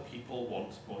of what the people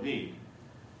want or need.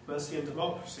 Mercy and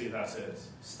democracy, that is,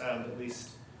 stand at least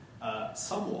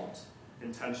somewhat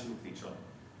in tension with each other.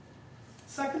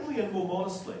 Secondly, and more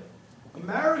modestly,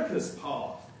 America's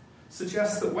path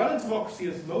suggests that when a democracy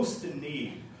is most in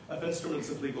need of instruments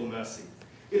of legal mercy,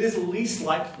 it is least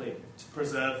likely to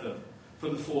preserve them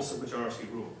from the force of majority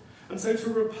rule. And so to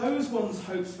repose one's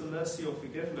hopes for mercy or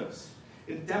forgiveness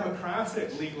in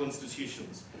democratic legal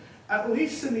institutions, at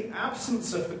least in the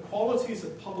absence of the qualities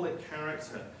of public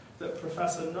character that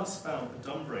Professor Nussbaum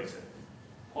adumbrated,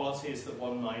 qualities that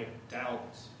one might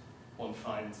doubt one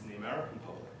finds in the American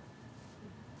public,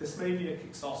 this may be a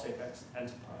quixotic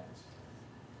enterprise.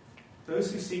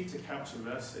 Those who seek to capture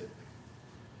mercy,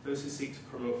 those who seek to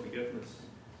promote forgiveness,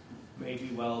 may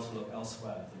do well to look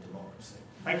elsewhere than democracy.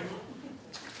 Thank you.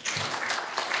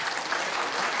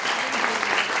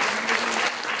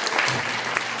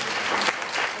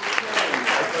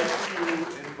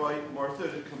 Invite Martha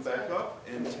to come back up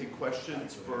and take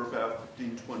questions for about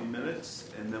 15-20 minutes,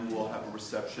 and then we'll have a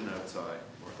reception outside.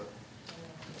 Martha.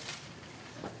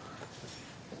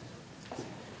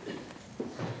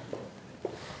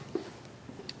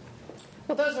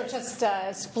 Well, those were just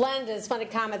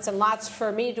splendid comments and lots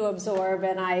for me to absorb,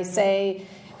 and I say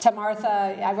to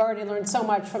Martha, I've already learned so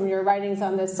much from your writings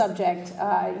on this subject.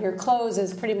 Your close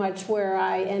is pretty much where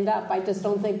I end up. I just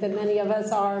don't think that many of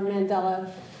us are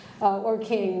Mandela or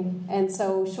King, and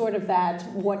so short of that,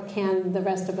 what can the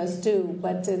rest of us do?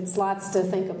 But it's lots to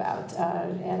think about.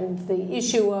 And the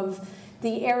issue of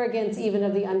the arrogance, even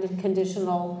of the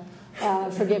unconditional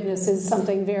forgiveness, is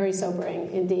something very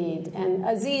sobering indeed. And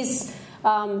Aziz,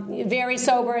 very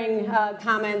sobering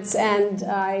comments, and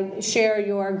I share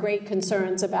your great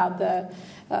concerns about the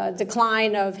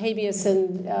decline of habeas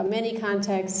in many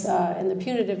contexts and the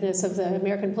punitiveness of the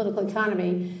American political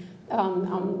economy.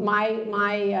 My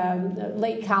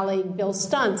late colleague, Bill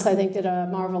Stuntz, I think, did a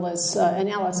marvelous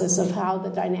analysis of how the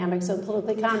dynamics of the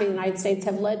political economy in the United States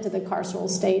have led to the carceral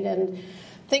state. And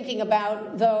thinking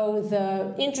about, though,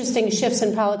 the interesting shifts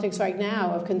in politics right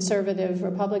now of conservative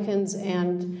Republicans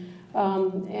and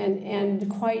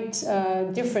quite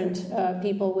different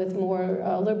people with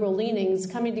more liberal leanings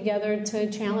coming together to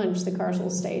challenge the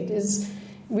carceral state is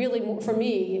really, for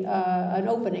me, an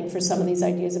opening for some of these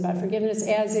ideas about forgiveness,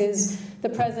 as is the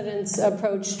president's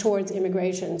approach towards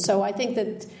immigration. So I think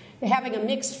that having a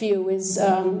mixed view is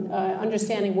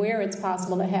understanding where it's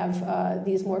possible to have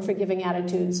these more forgiving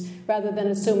attitudes, rather than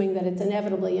assuming that it's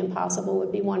inevitably impossible,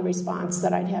 would be one response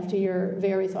that I'd have to your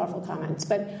very thoughtful comments.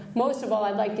 But most of all,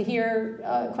 I'd like to hear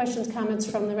questions, comments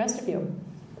from the rest of you.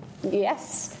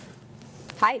 Yes.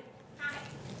 Hi.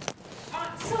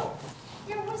 Hi. So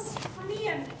there was, for me,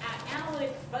 an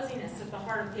analytic fuzziness at the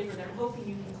heart of the paper that I'm hoping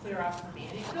you can clear up for me.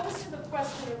 And it goes to the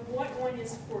question of what one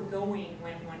is foregoing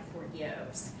when one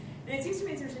forgives. And it seems to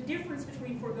me there's a difference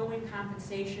between foregoing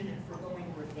compensation and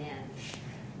foregoing revenge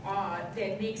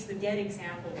that makes the debt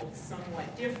example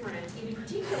somewhat different, in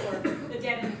particular, the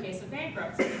debt in the case of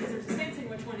bankruptcy, because there's a sense in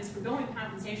which one is foregoing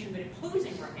compensation but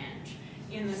imposing revenge,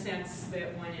 in the sense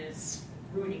that one is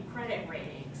ruining credit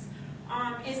ratings.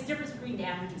 Is the difference between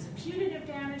damages and punitive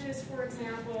damages, for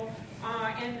example.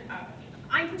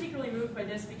 I'm particularly moved by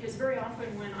this because very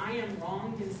often when I am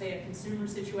wronged in, say, a consumer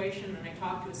situation and I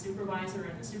talk to a supervisor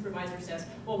and the supervisor says,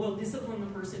 well, we'll discipline the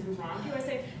person who wronged you, I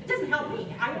say, it doesn't help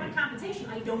me. I want compensation.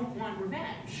 I don't want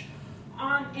revenge.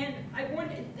 And I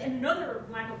wanted, and another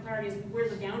lack of clarity is where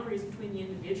the boundaries between the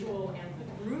individual and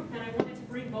the group, and I wanted to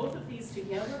bring both of these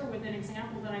together with an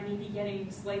example that I may be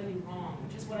getting slightly wrong,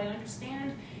 which is what I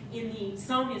understand in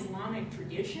some Islamic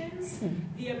traditions,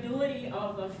 the ability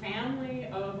of a family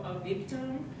of a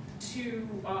victim to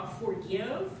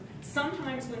forgive,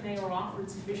 sometimes when they are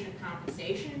offered sufficient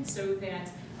compensation so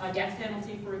that a death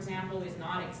penalty, for example, is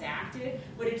not exacted,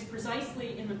 but it's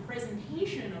precisely in the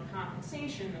presentation of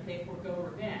compensation that they forego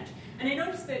revenge. And I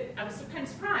noticed that I was kind of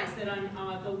surprised that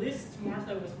on the list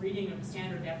Martha was reading of the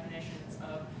standard definitions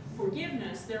of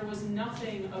forgiveness, there was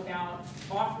nothing about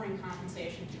offering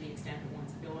compensation to the extent of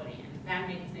one's ability. And that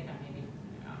made me think that maybe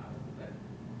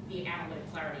the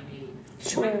analytic clarity may be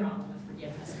my problem with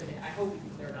forgiveness, but I hope we can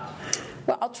clear it up.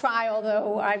 Well, I'll try,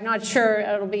 although I'm not sure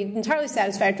it'll be entirely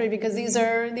satisfactory because these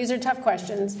are tough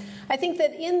questions. I think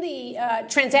that in the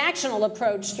transactional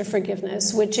approach to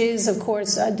forgiveness, which is, of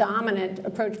course, a dominant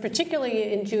approach,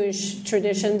 particularly in Jewish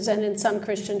traditions and in some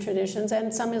Christian traditions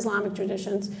and some Islamic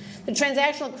traditions, the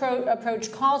transactional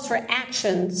approach calls for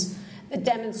actions that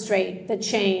demonstrate the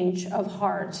change of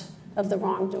heart of the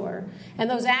wrongdoer. And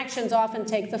those actions often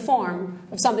take the form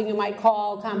of something you might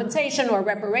call compensation or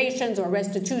reparations or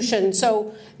restitution.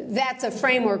 So that's a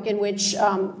framework in which, in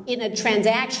a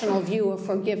transactional view of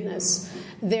forgiveness,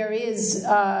 there is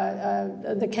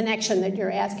the connection that you're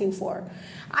asking for.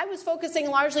 I was focusing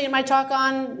largely in my talk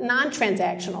on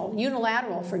non-transactional,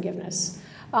 unilateral forgiveness.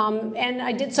 And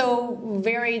I did so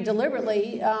very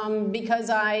deliberately because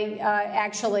I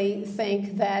actually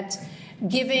think that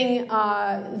giving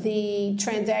the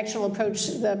transactional approach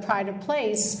the pride of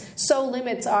place so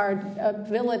limits our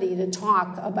ability to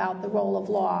talk about the role of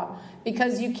law,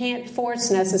 because you can't force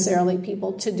necessarily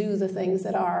people to do the things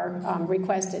that are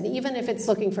requested, even if it's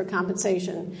looking for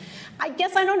compensation. I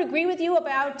guess I don't agree with you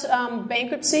about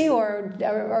bankruptcy or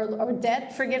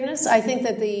debt forgiveness. I think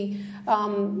that the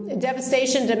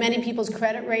devastation to many people's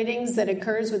credit ratings that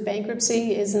occurs with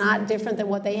bankruptcy is not different than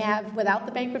what they have without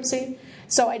the bankruptcy.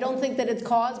 So I don't think that it's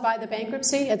caused by the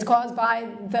bankruptcy. It's caused by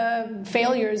the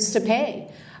failures to pay.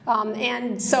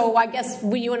 And so I guess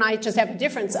you and I just have a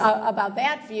difference about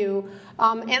that view.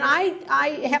 And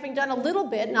I, having done a little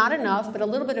bit, not enough, but a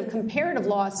little bit of comparative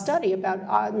law study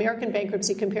about American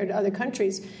bankruptcy compared to other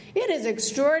countries, it is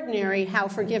extraordinary how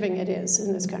forgiving it is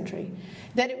in this country.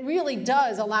 That it really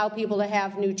does allow people to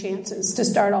have new chances to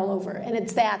start all over. And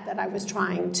it's that I was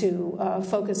trying to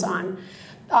focus on.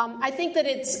 I think that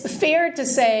it's fair to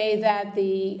say that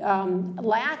the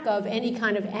lack of any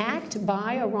kind of act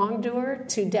by a wrongdoer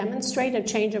to demonstrate a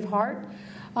change of heart,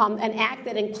 an act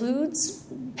that includes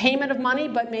payment of money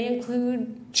but may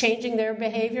include changing their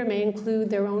behavior, may include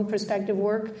their own prospective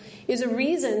work, is a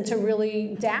reason to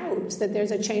really doubt that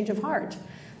there's a change of heart.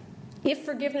 If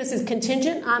forgiveness is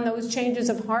contingent on those changes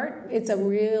of heart, it's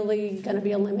really going to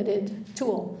be a limited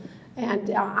tool.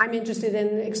 And I'm interested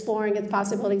in exploring its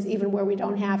possibilities even where we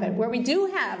don't have it. Where we do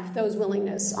have those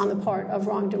willingness on the part of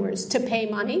wrongdoers to pay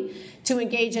money, to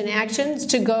engage in actions,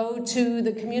 to go to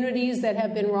the communities that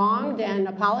have been wronged and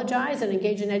apologize and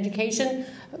engage in education,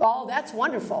 all that's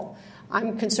wonderful.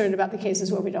 I'm concerned about the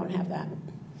cases where we don't have that.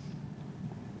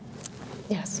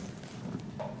 Yes.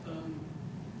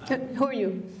 Who are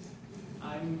you?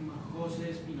 I'm Jose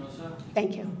Espinosa.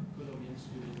 Thank you. Colombian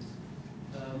student.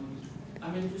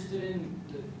 I'm interested in,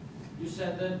 you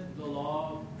said that the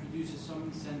law produces some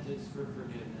incentives for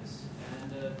forgiveness,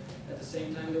 and at the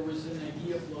same time there was an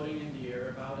idea floating in the air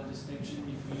about a distinction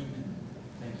between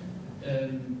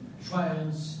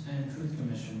trials and truth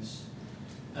commissions.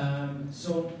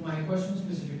 So my question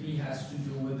specifically has to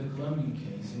do with the Colombian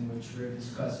case in which we're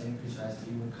discussing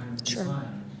precisely what kind of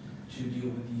design to deal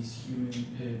with these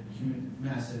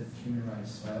massive human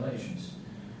rights violations.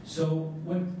 So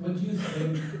what do you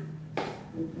think,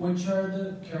 which are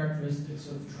the characteristics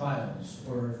of trials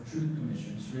or truth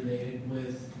commissions related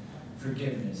with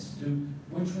forgiveness?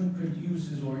 Which one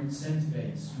produces or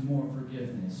incentivizes more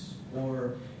forgiveness?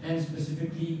 And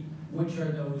specifically, which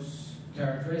are those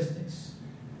characteristics?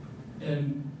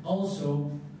 And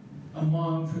also,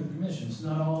 among truth commissions,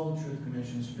 not all truth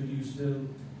commissions produce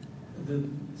the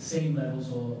same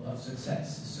levels of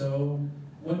success. So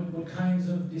what kinds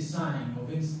of design,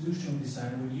 of institutional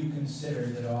design, would you consider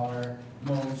that are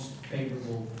most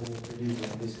favorable for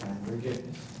producing this kind of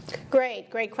forgiveness?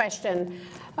 Great question.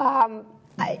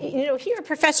 Here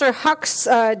Professor Huq's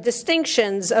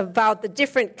distinctions about the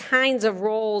different kinds of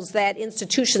roles that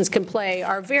institutions can play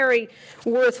are very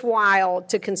worthwhile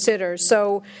to consider.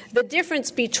 So the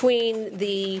difference between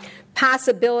the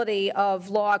possibility of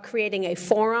law creating a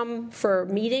forum for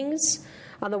meetings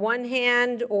on the one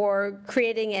hand, or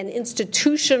creating an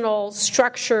institutional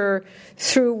structure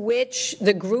through which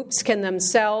the groups can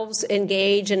themselves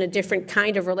engage in a different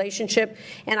kind of relationship.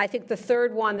 And I think the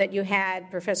third one that you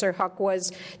had, Professor Huq,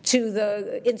 was to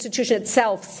the institution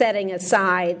itself setting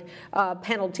aside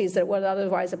penalties that would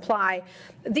otherwise apply.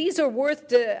 These are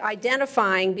worth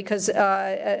identifying because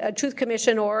a truth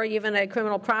commission or even a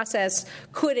criminal process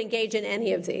could engage in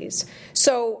any of these.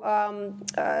 So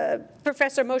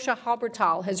Professor Moshe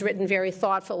Halbertal has written very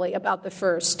thoughtfully about the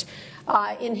first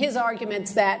in his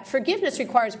arguments that forgiveness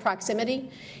requires proximity.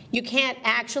 You can't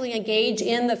actually engage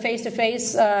in the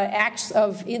face-to-face acts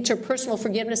of interpersonal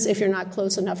forgiveness if you're not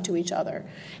close enough to each other.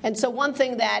 And so one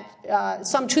thing that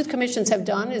some truth commissions have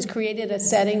done is created a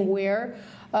setting where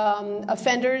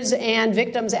offenders and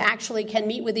victims actually can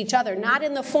meet with each other, not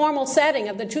in the formal setting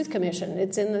of the Truth Commission.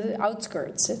 It's in the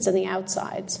outskirts. It's in the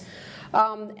outsides.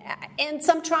 And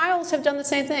some trials have done the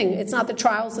same thing. It's not the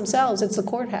trials themselves. It's the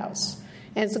courthouse.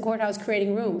 And it's the courthouse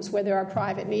creating rooms where there are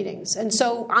private meetings. And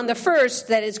so on the first,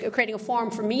 that is creating a forum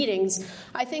for meetings,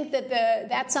 I think that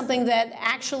that's something that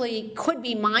actually could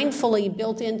be mindfully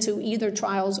built into either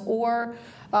trials or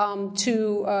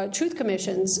to truth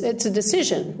commissions. It's a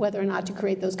decision whether or not to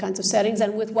create those kinds of settings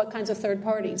and with what kinds of third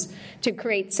parties to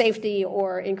create safety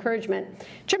or encouragement.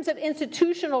 In terms of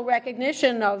institutional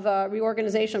recognition of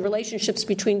reorganization of relationships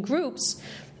between groups,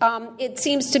 it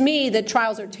seems to me that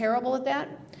trials are terrible at that.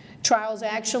 Trials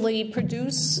actually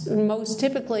produce, most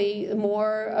typically,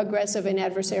 more aggressive and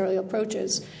adversarial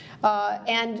approaches.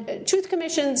 And truth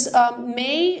commissions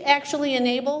may actually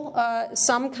enable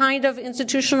some kind of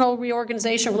institutional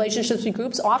reorganization of relationships between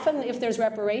groups, often if there's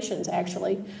reparations,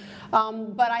 actually.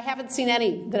 But I haven't seen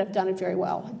any that have done it very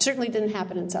well. It certainly didn't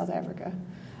happen in South Africa.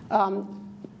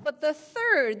 But the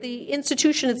third, the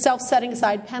institution itself setting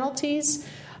aside penalties,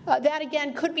 that,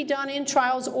 again, could be done in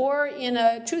trials or in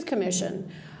a truth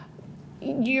commission.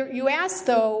 You ask,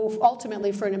 though,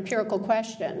 ultimately for an empirical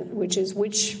question, which is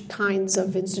which kinds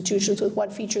of institutions with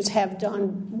what features have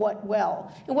done what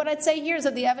well. And what I'd say here is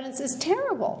that the evidence is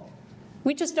terrible.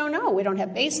 We just don't know. We don't have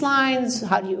baselines.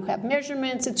 How do you have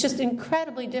measurements? It's just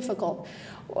incredibly difficult.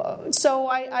 So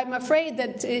I'm afraid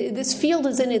that this field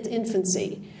is in its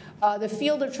infancy. The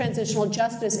field of transitional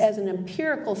justice as an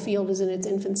empirical field is in its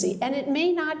infancy, and it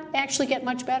may not actually get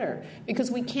much better because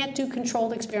we can't do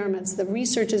controlled experiments. The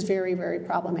research is very, very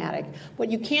problematic. What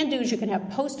you can do is you can have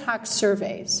post hoc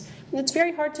surveys, and it's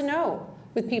very hard to know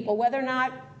with people whether or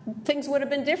not things would have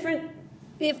been different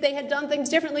if they had done things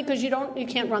differently because you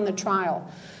can't run the trial.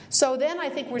 So then I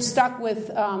think we're stuck with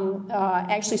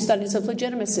actually studies of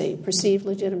legitimacy, perceived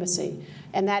legitimacy,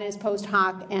 and that is post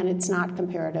hoc and it's not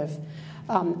comparative.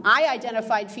 I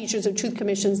identified features of truth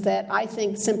commissions that I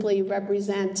think simply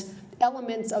represent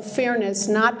elements of fairness,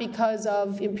 not because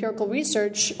of empirical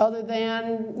research, other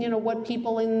than what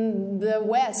people in the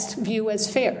West view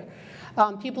as fair.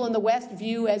 People in the West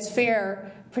view as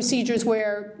fair procedures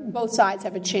where both sides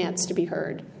have a chance to be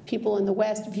heard. People in the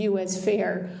West view as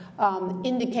fair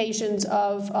indications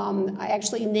of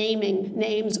actually naming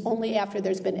names only after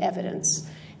there's been evidence.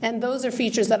 And those are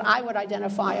features that I would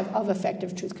identify of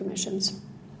effective truth commissions.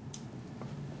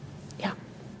 Yeah.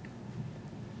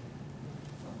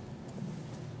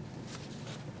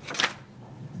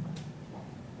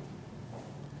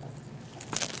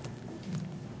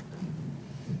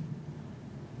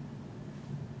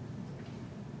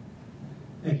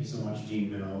 Thank you so much,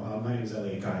 Dean Minow. My name is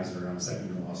Elliot Geiser. I'm a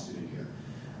second-year law student here.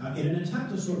 In an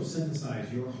attempt to sort of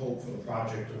synthesize your hope for the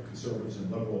project of conservatives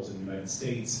and liberals in the United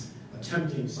States,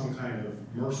 attempting some kind of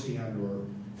mercy and or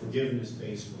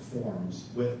forgiveness-based reforms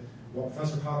with what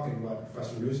Professor Huq and what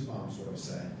Professor Nussbaum sort of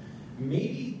said,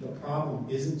 maybe the problem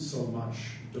isn't so much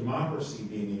democracy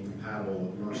being incompatible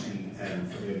with mercy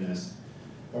and forgiveness,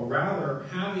 but rather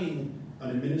having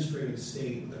an administrative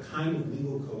state with the kind of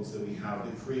legal codes that we have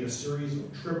that create a series of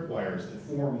tripwires that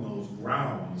form those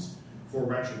grounds for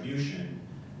retribution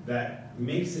that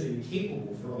makes it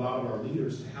incapable for a lot of our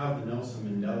leaders to have the Nelson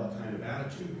Mandela kind of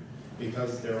attitude,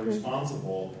 because they're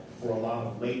responsible for a lot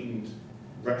of latent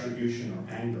retribution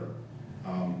or anger.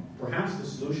 Perhaps the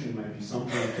solution might be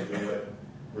something to do with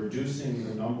reducing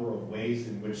the number of ways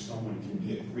in which someone can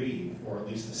be aggrieved, or at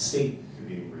least the state can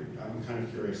be aggrieved. I'm kind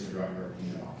of curious to draw your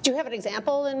opinion on. Do you have an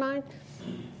example in mind?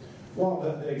 Well,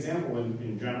 the example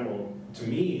in general, to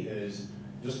me, is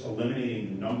just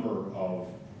eliminating the number of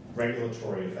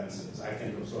regulatory offenses. I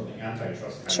think of sort of the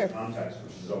antitrust kind of context,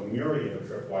 which is a myriad of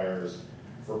tripwires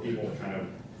for people to kind of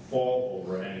fall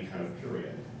over at any kind of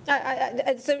period.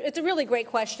 It's a really great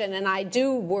question, and I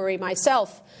do worry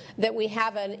myself that we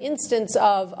have an instance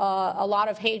of a lot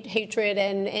of hatred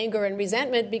and anger and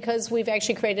resentment because we've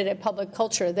actually created a public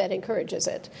culture that encourages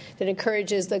it, that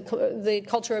encourages the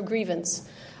culture of grievance.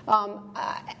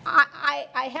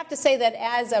 I have to say that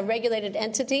as a regulated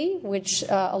entity, which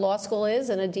a law school is,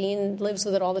 and a dean lives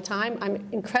with it all the time, I'm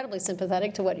incredibly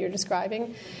sympathetic to what you're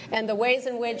describing. And the ways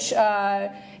in which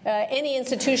any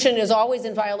institution is always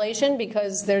in violation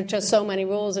because there are just so many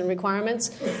rules and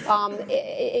requirements,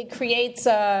 it creates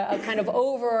a kind of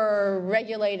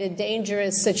over-regulated,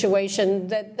 dangerous situation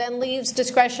that then leaves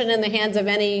discretion in the hands of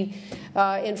any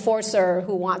enforcer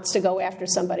who wants to go after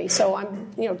somebody. So I'm,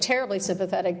 terribly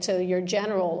sympathetic to your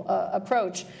general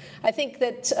approach. I think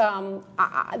that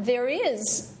there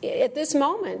is, at this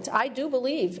moment, I do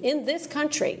believe, in this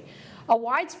country, a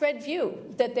widespread view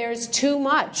that there's too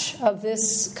much of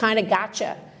this kind of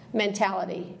gotcha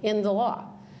mentality in the law.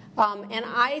 And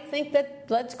I think that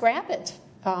let's grab it.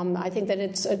 I think that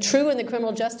it's true in the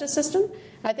criminal justice system.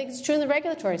 I think it's true in the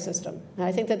regulatory system. And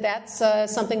I think that that's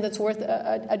something that's worth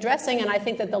addressing, and I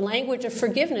think that the language of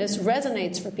forgiveness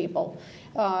resonates for people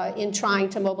in trying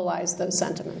to mobilize those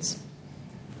sentiments.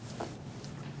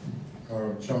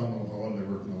 John Helen,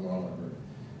 I work in the law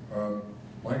library.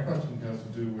 My question has to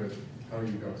do with how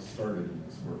you got started in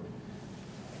this work.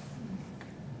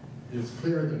 It's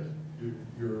clear that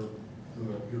your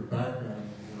background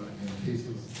were in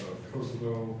cases of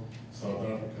Kosovo, South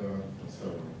Africa,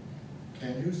 etc.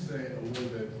 Can you say a little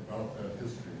bit about that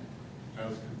history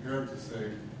as compared to,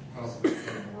 say, possibly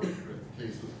some work with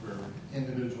cases where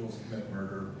individuals commit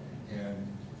murder and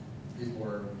people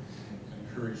are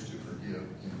encouraged to forgive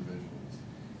individuals?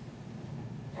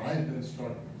 I've been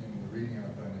struck in the reading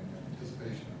I've done in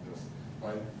anticipation of this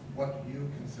by what you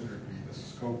consider to be the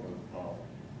scope of the problem.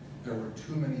 There were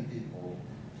too many people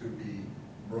to be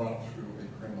brought through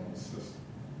a criminal system,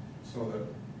 so that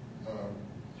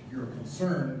you're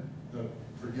concerned that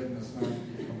forgiveness not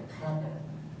become a cop-out,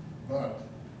 but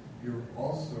you're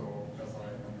also, as I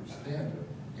understand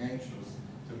it, anxious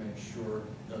to make sure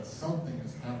that something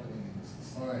is happening in the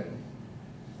society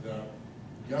that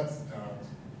gets at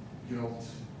guilt,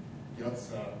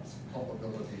 gets at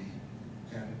culpability,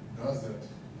 and does it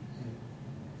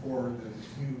for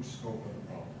the huge scope of the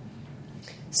problem.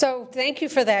 So thank you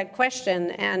for that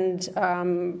question, and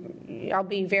I'll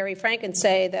be very frank and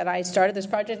say that I started this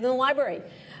project in the library.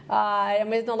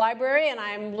 I'm in the library, and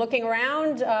I'm looking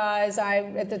around as I,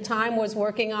 at the time, was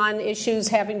working on issues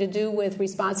having to do with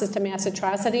responses to mass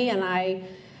atrocity, and I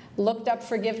looked up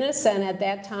forgiveness, and at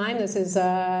that time, this is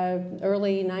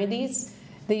early 90s,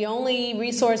 the only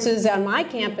resources on my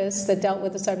campus that dealt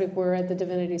with the subject were at the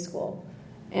Divinity School.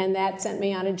 And that sent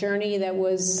me on a journey that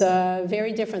was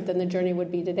very different than the journey would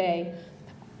be today.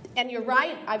 And you're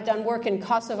right, I've done work in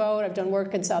Kosovo, I've done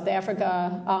work in South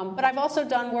Africa, but I've also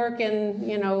done work in,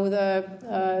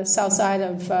 the south side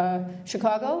of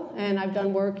Chicago, and I've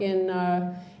done work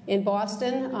in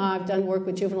Boston. I've done work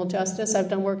with juvenile justice. I've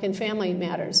done work in family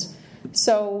matters.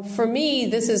 So for me,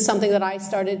 this is something that I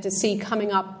started to see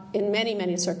coming up in many,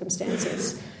 many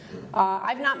circumstances.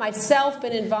 I've not myself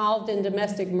been involved in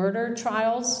domestic murder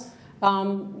trials,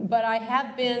 but I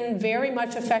have been very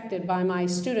much affected by my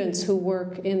students who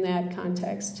work in that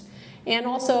context, and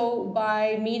also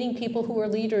by meeting people who are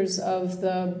leaders of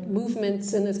the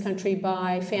movements in this country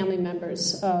by family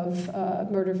members of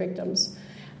murder victims.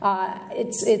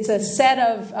 It's a set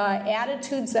of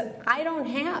attitudes that I don't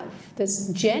have, this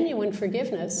genuine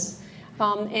forgiveness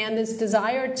and this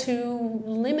desire to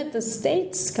limit the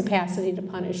state's capacity to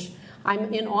punish.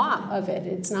 I'm in awe of it.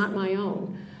 It's not my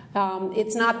own.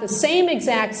 It's not the same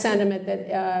exact sentiment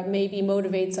that maybe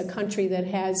motivates a country that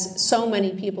has so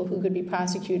many people who could be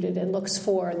prosecuted and looks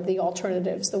for the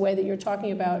alternatives, the way that you're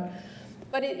talking about.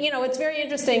 But it's very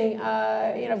interesting.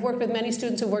 I've worked with many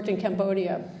students who worked in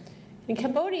Cambodia. In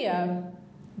Cambodia,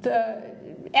 the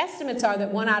estimates are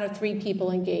that 1 out of 3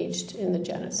 people engaged in the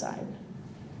genocide.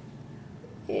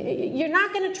 You're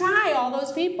not going to try all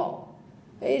those people.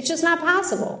 It's just not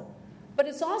possible. But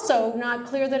it's also not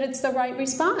clear that it's the right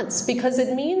response, because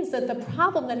it means that the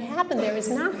problem that happened there is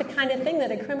not the kind of thing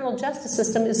that a criminal justice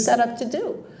system is set up to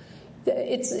do.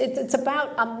 It's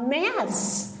about a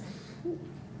mass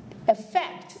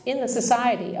effect in the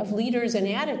society of leaders and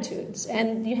attitudes.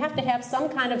 And you have to have some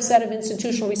kind of set of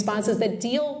institutional responses that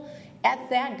deal at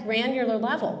that granular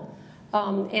level.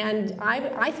 And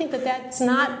I think that that's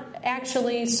not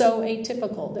actually so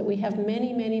atypical, that we have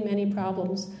many, many, many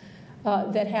problems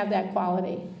that have that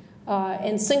quality.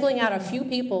 And singling out a few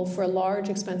people for large,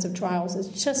 expensive trials is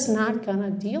just not going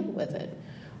to deal with it.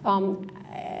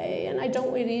 say, and I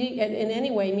don't really in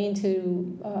any way mean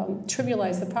to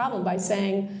trivialize the problem by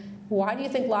saying, why do you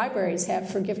think libraries have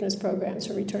forgiveness programs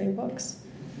for returning books?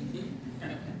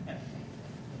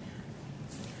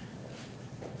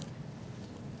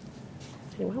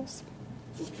 Anyone else?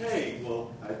 Okay,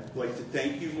 well, I'd like to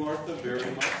thank you, Martha, very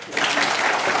much.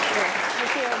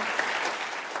 Thank you.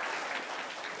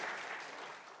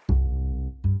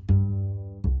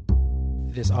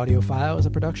 This audio file is a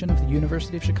production of the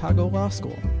University of Chicago Law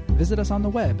School. Visit us on the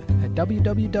web at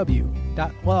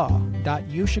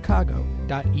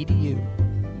www.law.uchicago.edu.